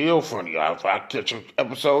 They're still funny. If I catch an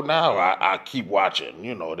episode now, I keep watching.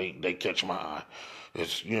 They catch my eye.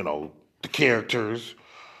 It's the characters.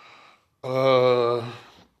 Uh,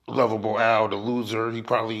 Lovable Al, the loser. He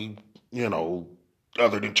probably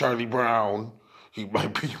other than Charlie Brown, he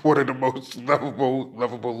might be one of the most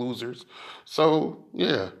lovable losers. So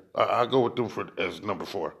yeah, I go with them as number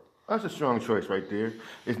four. That's a strong choice right there.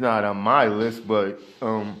 It's not on my list, but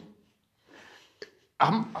I'm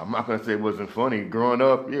not gonna say it wasn't funny. Growing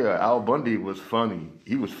up, yeah, Al Bundy was funny.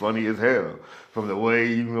 He was funny as hell. From the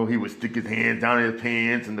way he would stick his hands down in his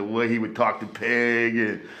pants, and the way he would talk to Peg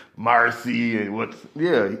and Marcy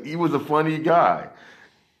and he was a funny guy.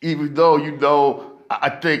 Even though I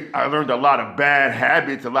think I learned a lot of bad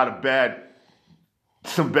habits, some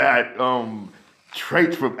bad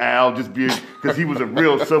traits from Al, just being because he was a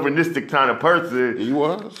real chauvinistic kind of person. He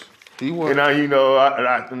was.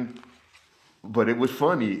 And but it was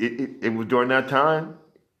funny. It was during that time.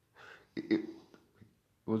 It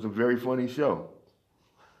was a very funny show.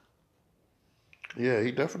 Yeah,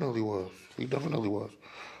 he definitely was.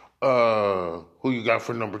 Who you got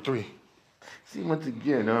for number three? See, once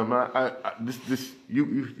again,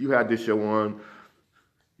 you had this show on.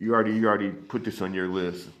 You already put this on your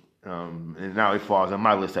list, and now it falls on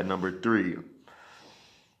my list at number three.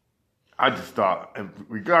 I just thought, and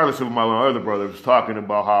regardless of what my other brother was talking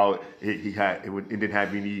about, how it didn't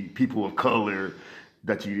have any people of color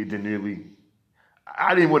that you didn't really.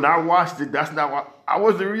 When I watched it, that's not what I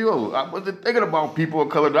wasn't real. I wasn't thinking about people of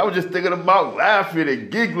color. I was just thinking about laughing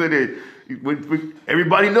and giggling and when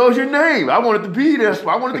everybody knows your name. I wanted to be there.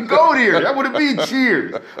 I wanted to go there. I wanted to be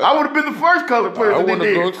Cheers. I would have been the first color person. I want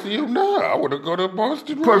to go see him now. I want to go to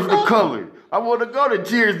Boston. Person of color. I want to go to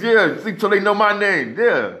Cheers. Yeah, so they know my name.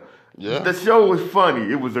 Yeah. Yeah. The show was funny.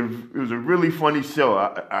 It was a really funny show.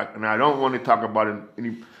 And I don't want to talk about it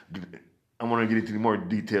I want to get into more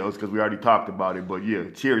details because we already talked about it. But yeah,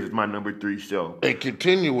 Cheers is my number three show. And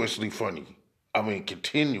continuously funny. I mean,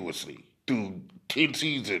 continuously through 10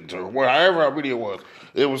 seasons or however many it was.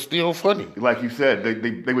 It was still funny. Like you said,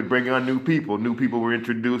 they would bring on new people. New people were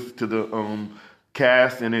introduced to the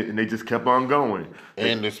cast, and they just kept on going.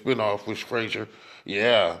 And the spinoff with Frasier.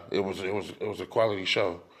 Yeah, it was a quality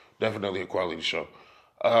show. Definitely a quality show.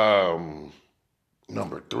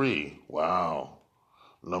 Number three. Wow.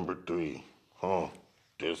 Number three. Oh,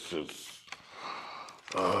 this is.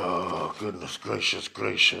 Oh, goodness gracious.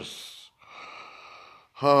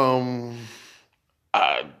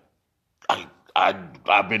 I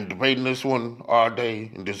I've been debating this one all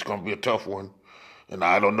day, and this is gonna be a tough one. And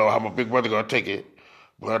I don't know how my big brother gonna take it.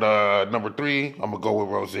 But number three, I'm gonna go with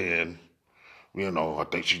Roseanne. I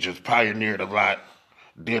think she just pioneered a lot,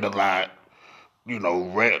 did a lot.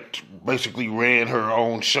 Basically ran her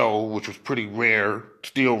own show, which was pretty rare,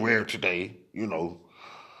 still rare today.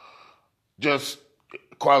 Just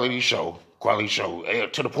quality show,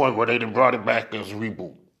 to the point where they done brought it back as a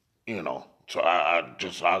reboot. So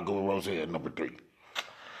I'll go with Roseanne number three.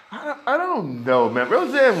 I don't know, man.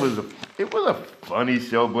 Roseanne was a funny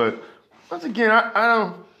show, but once again,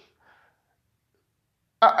 I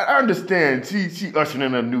understand. She ushered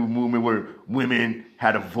in a new movement where women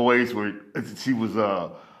had a voice, where she was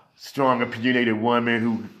a strong, opinionated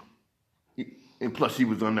woman and plus she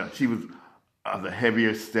was the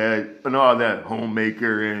heavier set and all that,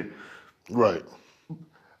 homemaker and right.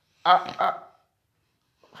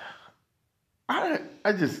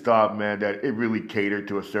 I just thought, man, that it really catered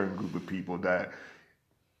to a certain group of people that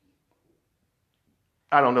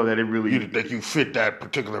I don't know that it really. You didn't think you fit that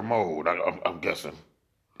particular mold? I'm guessing.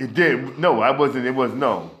 It did. No, I wasn't. It was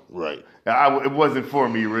no. Right. It wasn't for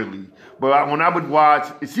me really. But when I would watch,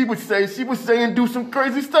 she would say and do some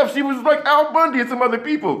crazy stuff. She was like Al Bundy and some other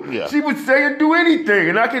people. Yeah. She would say and do anything,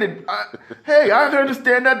 and I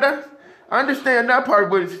understand that. I understand that part,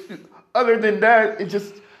 but other than that, it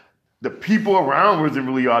just the people around wasn't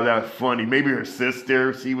really all that funny. Maybe her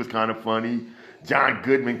sister, she was kind of funny. John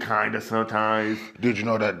Goodman kind of sometimes. Did you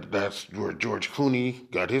know that's where George Clooney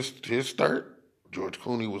got his start? George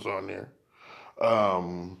Clooney was on there.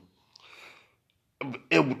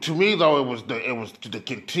 To me though, it was the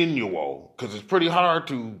continual, because it's pretty hard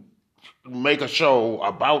to make a show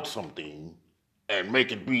about something and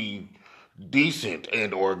make it be decent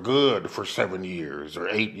and or good for 7 years or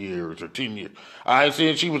 8 years or 10 years. I ain't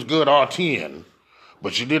saying she was good all 10,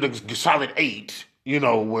 but she did a solid 8.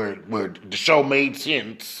 Where the show made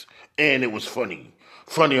sense and it was funny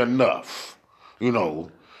enough.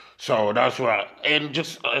 So that's why. And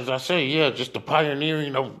just as I say, yeah, just the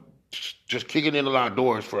pioneering of just kicking in a lot of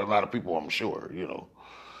doors for a lot of people. I'm sure.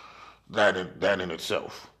 That in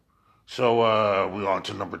itself. So we're on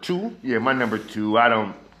to number 2. Yeah, my number 2. I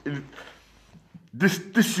don't. This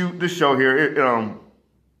show here.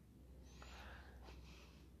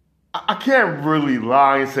 I can't really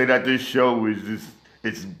lie and say that this show is just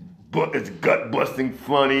it's gut busting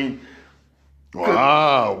funny.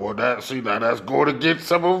 Wow, well that's going to get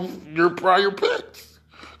some of your prior picks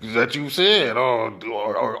that you said, or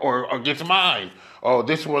against mine. Oh,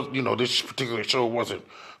 this particular show wasn't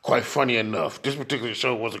quite funny enough. This particular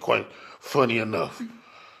show wasn't quite funny enough.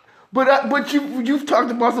 But you've talked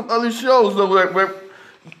about some other shows though, that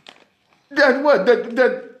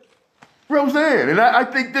Roseanne, and I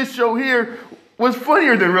think this show here was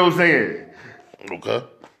funnier than Roseanne. Okay.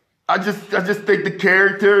 I just think the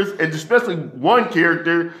characters, and especially one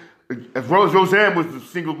character, as Roseanne was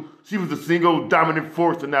she was the single dominant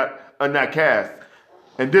force in that cast,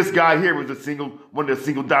 and this guy here was one of the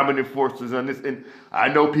single dominant forces on this. And I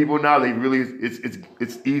know people now, they really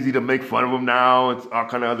it's easy to make fun of him now. It's all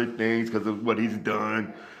kind of other things because of what he's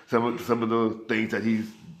done, some of the things that he's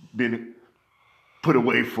been put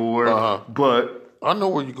away for. But I know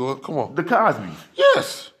where you're going. Come on. The Cosbys.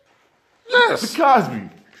 Yes. The Cosbys.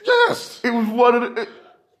 Yes. It was one of the.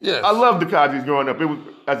 Yes. I loved the Cosbys growing up. It was,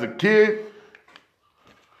 as a kid,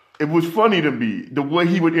 it was funny to me the way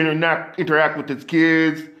he would interact with his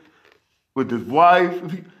kids, with his wife.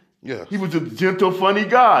 Yes. He was a gentle, funny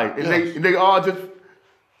guy, and they all just.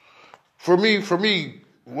 For me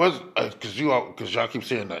was because y'all keep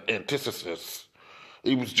saying the antithesis.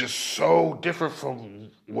 It was just so different from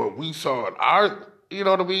what we saw in our, a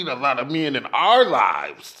lot of men in our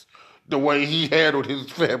lives. The way he handled his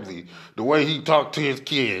family, the way he talked to his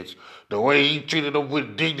kids, the way he treated them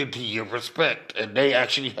with dignity and respect, and they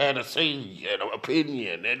actually had a say and an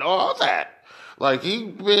opinion and all that. Like he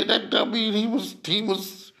was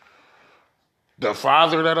the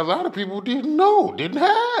father that a lot of people didn't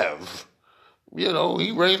have.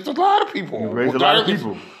 He raised a lot of people.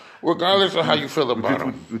 Regardless of how you feel about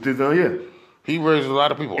him. He raised a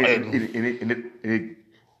lot of people.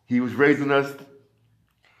 He was raising us.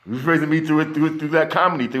 He was raising me through that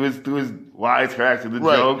comedy, through his wisecracks and the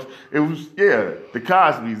jokes. It was the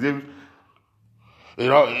Cosbys.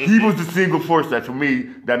 He was the single force that for me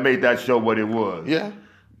that made that show what it was.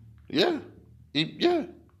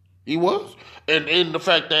 He was, and the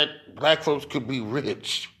fact that black folks could be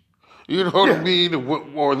rich, what I mean,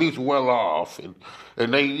 or at least well off, and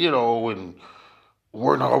they and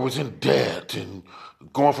weren't always in debt and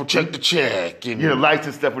going from check to check, and lights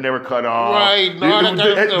and stuff were never cut off. Right,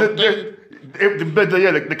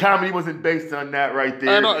 the comedy wasn't based on that right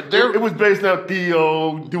there. It was based on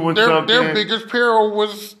Theo doing something. Their biggest peril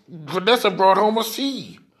was Vanessa brought home a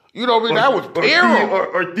C. That was peril.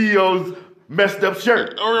 Or Theo's messed up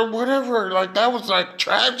shirt. Or whatever. Like, that was like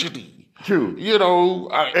tragedy. True.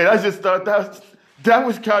 And I just thought that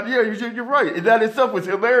was kind of, you're right. And that itself was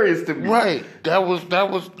hilarious to me. Right. That was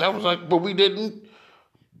like, but we didn't,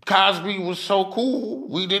 Cosby was so cool,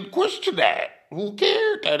 we didn't question that. Who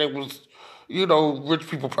cared that it was, rich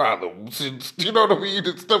people problems and, what I mean,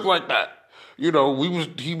 and stuff like that. He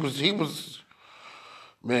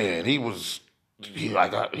was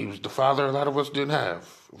the father a lot of us didn't have.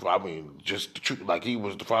 I mean, just the truth, like he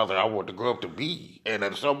was the father I wanted to grow up to be, and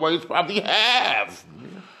in some ways probably have.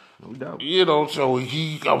 Yeah, no doubt. So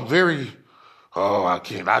I'm very. Oh, I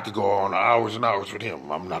could go on hours and hours with him.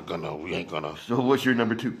 We ain't gonna. So what's your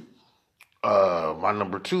number 2? My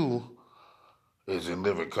number 2 is In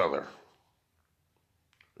Living Color.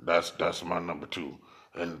 That's my number 2.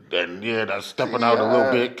 And that's stepping out a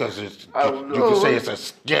little bit because you can say it's a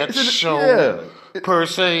sketch show per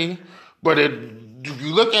se, but if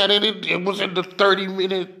you look at it, it was in the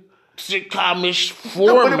 30-minute sitcom-ish No,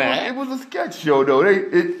 but format. it was a sketch show though.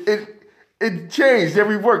 It changed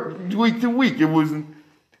every week to week. It wasn't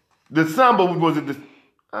the samba wasn't the,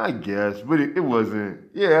 I guess, but it wasn't.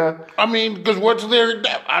 Yeah, I mean, because what's Larry?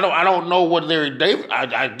 I don't know what Larry David.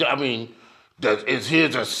 I mean, is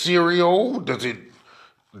his a serial? Does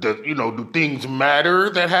do things matter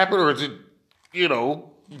that happen, or is it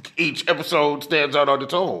each episode stands out on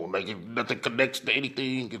its own? Like nothing connects to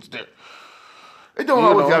anything. It's there. it don't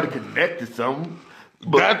always have to connect to something.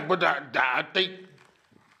 But I think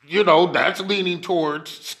that's leaning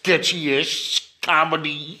towards sketchy-ish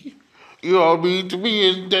comedy. You know what I mean? To me,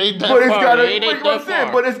 it ain't that But it's far. gotta. It ain't What I'm that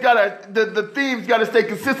saying, far. but it's gotta. The theme's gotta stay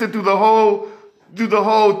consistent through the whole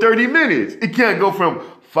 30 minutes. It can't go from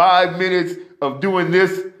 5 minutes of doing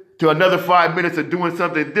this to another 5 minutes of doing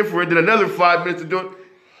something different, then another 5 minutes of doing.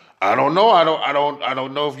 I don't know. I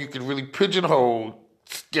don't know if you can really pigeonhole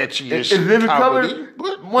sketchy-ish Is Living comedy. Color?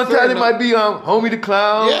 But One fair time it enough. might be Homie the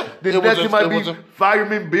Clown. Yeah, Then it next was it might it be was a-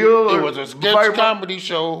 Fireman Bill. It Or was a sketch Fireman- comedy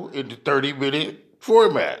show in the 30-minute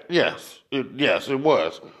format. Yes, it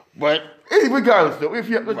was. But Regardless, though, if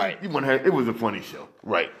you Right. it was a funny show.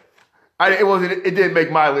 right, It didn't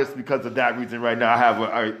make my list because of that reason. Right now,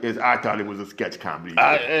 I thought it was a sketch comedy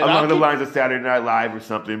along the lines of Saturday Night Live or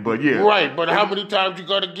something. But yeah, right. But how many times you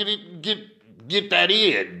got to get that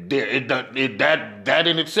in? That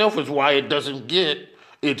in itself is why it doesn't get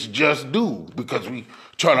its just due, because we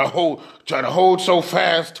try to hold so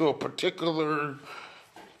fast to a particular.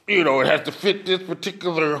 It has to fit this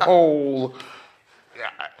particular hole.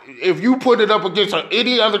 If you put it up against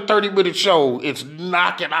any other 30-minute show, it's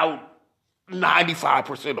knocking out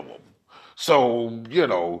 95% of them. So,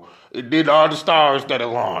 it did all the stars that it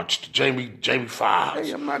launched. Jamie Foxx,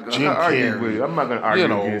 Hey, I'm not going Jim to argue Carrey, with it. I'm not going to argue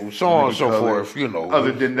against so on and Living so Color. forth,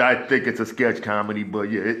 Other than that, I think it's a sketch comedy,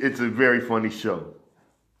 but yeah, it's a very funny show.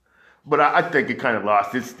 But I think it kind of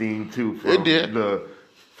lost its steam too. It did.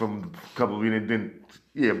 From a couple of years,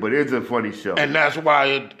 but it's a funny show. And that's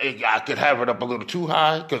why I could have it up a little too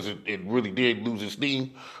high, because it really did lose its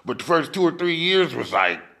steam. But the first 2 or 3 years was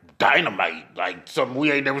like dynamite, like something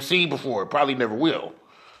we ain't never seen before, probably never will.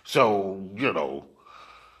 So,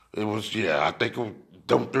 it was, I think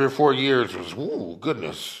them 3 or 4 years was, ooh,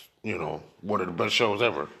 goodness, one of the best shows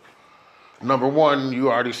ever. Number one, you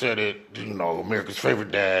already said it, America's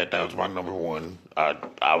Favorite Dad, that was my number one. I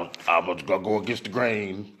was going to go against the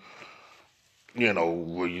grain.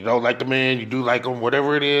 Where you don't like the man, you do like him,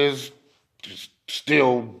 whatever it is,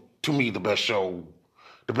 still, to me, the best show,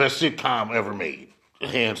 the best sitcom ever made,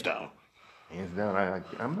 hands down. Hands down,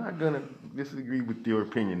 I'm not going to disagree with your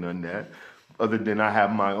opinion on that, other than I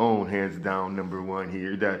have my own hands down number one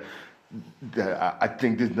here that I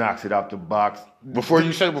think this knocks it out the box. Before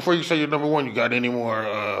you say your number one, you got any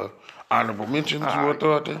more honorable mentions you want to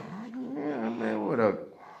throw out there? Yeah, man, what up?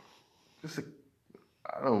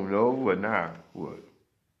 I don't know, but what?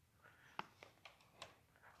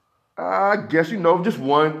 I guess, just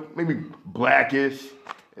one, maybe Blackish.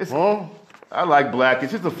 I like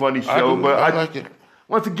Blackish. It's a funny show, but I like it.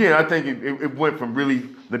 Once again, I think it went from really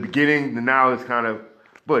the beginning to now it's kind of,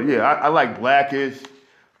 but yeah, I like Blackish.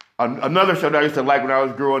 Another show that I used to like when I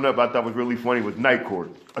was growing up, I thought was really funny, was Night Court.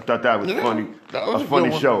 I thought that was funny. That was a funny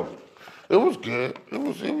good one. show. It was good. It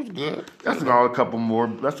was good. That's all a couple more.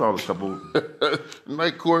 That's all a couple.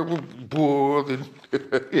 Night Court with Bull and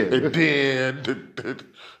Dan.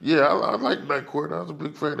 Yeah, I like Night Court. I was a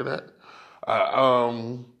big fan of that.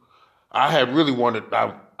 I had really wanted.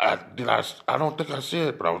 I don't think I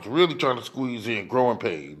said, but I was really trying to squeeze in Growing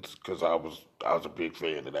Pains, because I was a big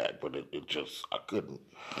fan of that, but it just I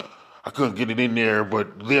couldn't get it in there.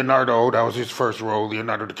 But Leonardo, that was his first role.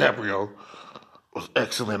 Leonardo DiCaprio was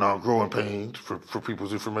excellent on Growing Pains, for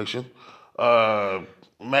people's information.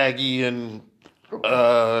 Maggie and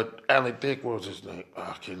Alan Thicke, what was his name? I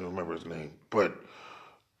can't even remember his name. But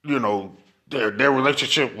their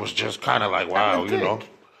relationship was just kind of like, wow,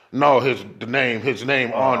 No, his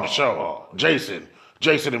name on the show, Jason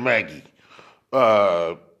and Maggie.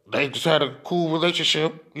 They just had a cool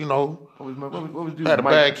relationship, What was Had a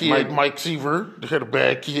bad kid, Mike Seaver. They had a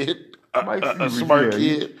bad kid, a smart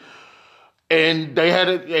kid. And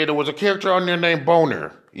there was a character on there named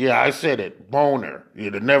Boner. Yeah, I said it, Boner.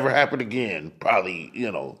 It'll never happen again. Probably,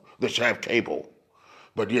 they should have cable.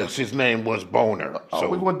 But yes, his name was Boner. I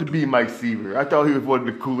always wanted to be Mike Seaver. I thought he was one of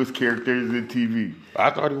the coolest characters in TV. I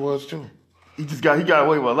thought he was too. He got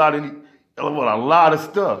away with a lot of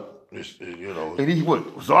stuff. And And he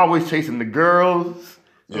was always chasing the girls.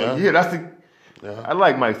 So, Yeah. Yeah. I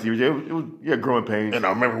like Mike's series. It was growing pains. And I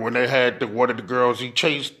remember when they had one of the girls he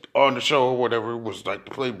chased on the show or whatever, it was like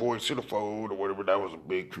the Playboy Centerfold or whatever. That was a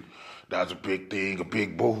big thing, a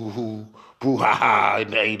big boo ha ha in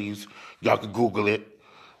the 80s. Y'all can Google it.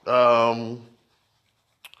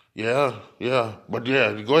 Yeah. But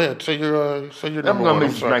yeah, go ahead. Say your I'm number gonna one.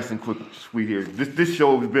 make this nice and quick, sweet here. This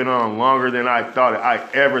show has been on longer than I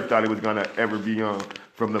ever thought it was gonna ever be on.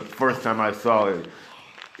 From the first time I saw it,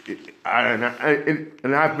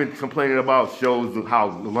 and I've been complaining about shows of how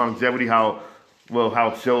the longevity, how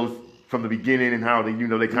shows from the beginning and how they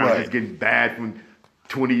kind of just getting bad from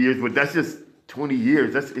 20 years. But that's just 20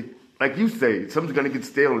 years. That's it. Like you say, something's gonna get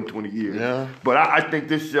stale in 20 years. Yeah. But I think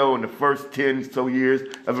this show in the first 10 so years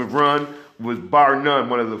of its run was bar none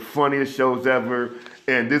one of the funniest shows ever.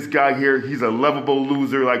 And this guy here, he's a lovable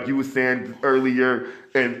loser, like you were saying earlier,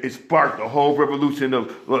 and it sparked a whole revolution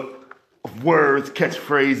of words,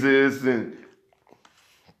 catchphrases, and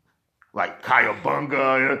like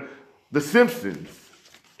Kayabunga, and The Simpsons.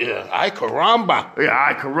 Yeah, ay caramba. Yeah,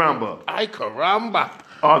 ay caramba. Ay caramba.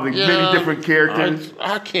 All the many different characters.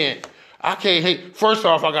 I can't hate. First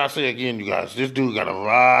off, I gotta say again, you guys, this dude got a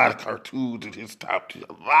lot of cartoons in his top 10.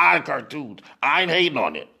 A lot of cartoons. I ain't hating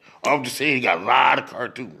on it. I'm just saying he got a lot of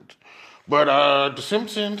cartoons. But The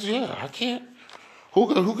Simpsons, yeah, I can't. Who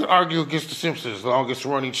could argue against The Simpsons, longest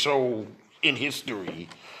running show in history?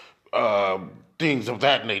 Things of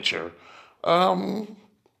that nature.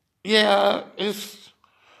 Yeah, it's.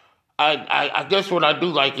 I guess what I do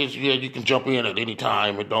like is, yeah, you can jump in at any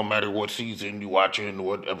time. It don't matter what season you watching,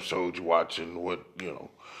 what episode you watching, what,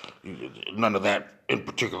 none of that in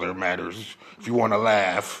particular matters. If you want to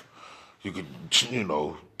laugh, you could,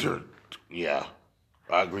 yeah,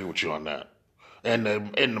 I agree with you on that. And the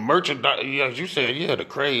merchandise, as you said, yeah, the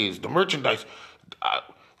craze, the merchandise.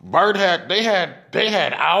 Bart they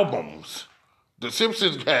had albums. The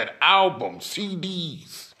Simpsons had albums,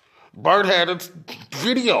 CDs. Bart had a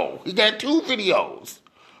video. He got 2 videos.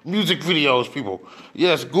 Music videos, people.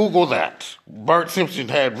 Yes, Google that. Bart Simpson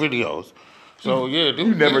had videos. So, yeah.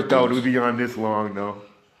 You never thought it would be on this long, though.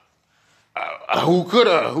 Who could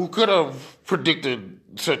have predicted,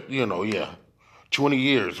 20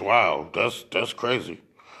 years. Wow, that's crazy.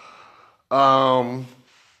 Once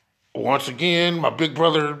again, my big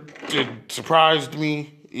brother surprised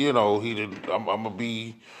me. He did. I'm gonna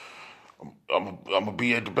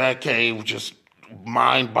be at the Batcave, just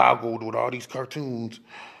mind boggled with all these cartoons.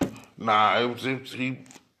 Nah, he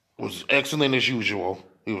was excellent as usual.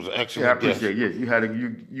 He was excellent. Yeah, I appreciate it. Yes,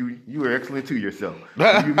 you were excellent too yourself.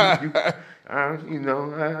 I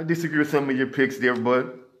disagree with some of your picks there,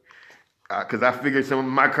 but because I figured some of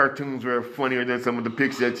my cartoons were funnier than some of the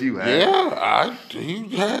picks that you had. Yeah,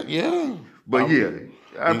 But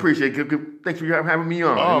I appreciate it. Thanks for having me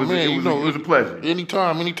on. Oh, it was a pleasure.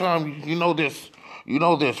 Anytime. You know this. We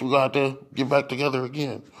got to get back together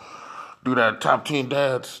again. Do that top 10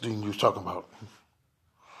 dads thing you was talking about.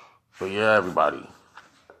 But yeah, everybody.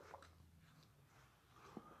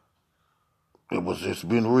 It's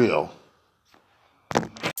been real.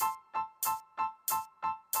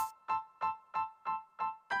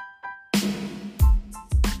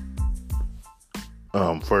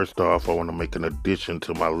 First off, I want to make an addition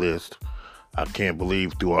to my list. I can't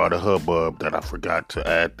believe through all the hubbub that I forgot to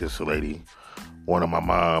add this lady. One of my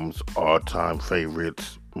mom's all-time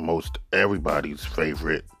favorites, most everybody's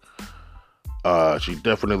favorite. She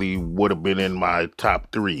definitely would have been in my top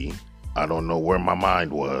 3. I don't know where my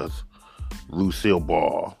mind was. Lucille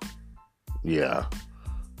Ball. Yeah,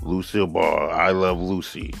 Lucille Ball. I love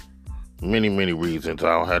Lucy. Many, many reasons.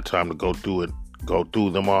 I don't have time to go through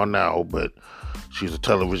them all now, but she's a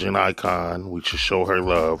television icon. We should show her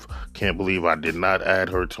love. Can't believe I did not add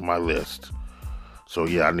her to my list. So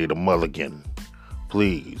yeah, I need a mulligan.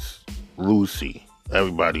 Please. Lucy.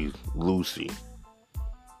 Everybody, Lucy.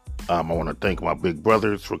 I want to thank my big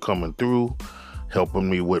brothers for coming through, helping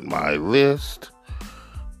me with my list.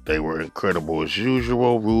 They were incredible as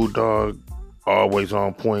usual. Rude Dog, always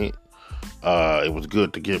on point. It was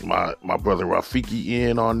good to get my brother Rafiki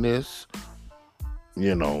in on this.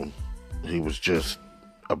 He was just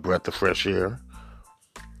a breath of fresh air.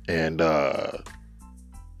 And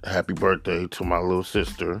happy birthday to my little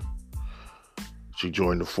sister. She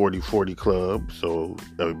joined the 40/40 club, so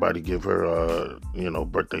everybody give her,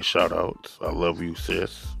 birthday shout-outs. I love you,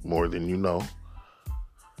 sis, more than you know.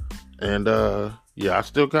 And, I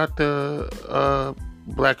still got the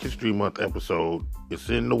Black History Month episode. It's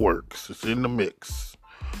in the works. It's in the mix.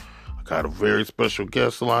 I got a very special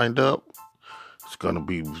guest lined up. It's going to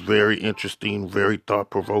be very interesting, very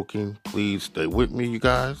thought-provoking. Please stay with me, you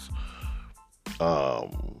guys.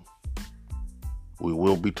 We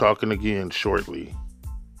will be talking again shortly.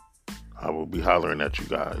 I will be hollering at you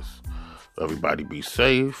guys. Everybody be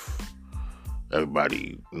safe.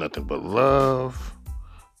 Everybody, nothing but love.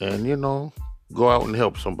 And, go out and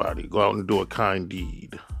help somebody. Go out and do a kind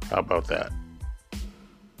deed. How about that?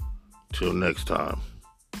 Till next time.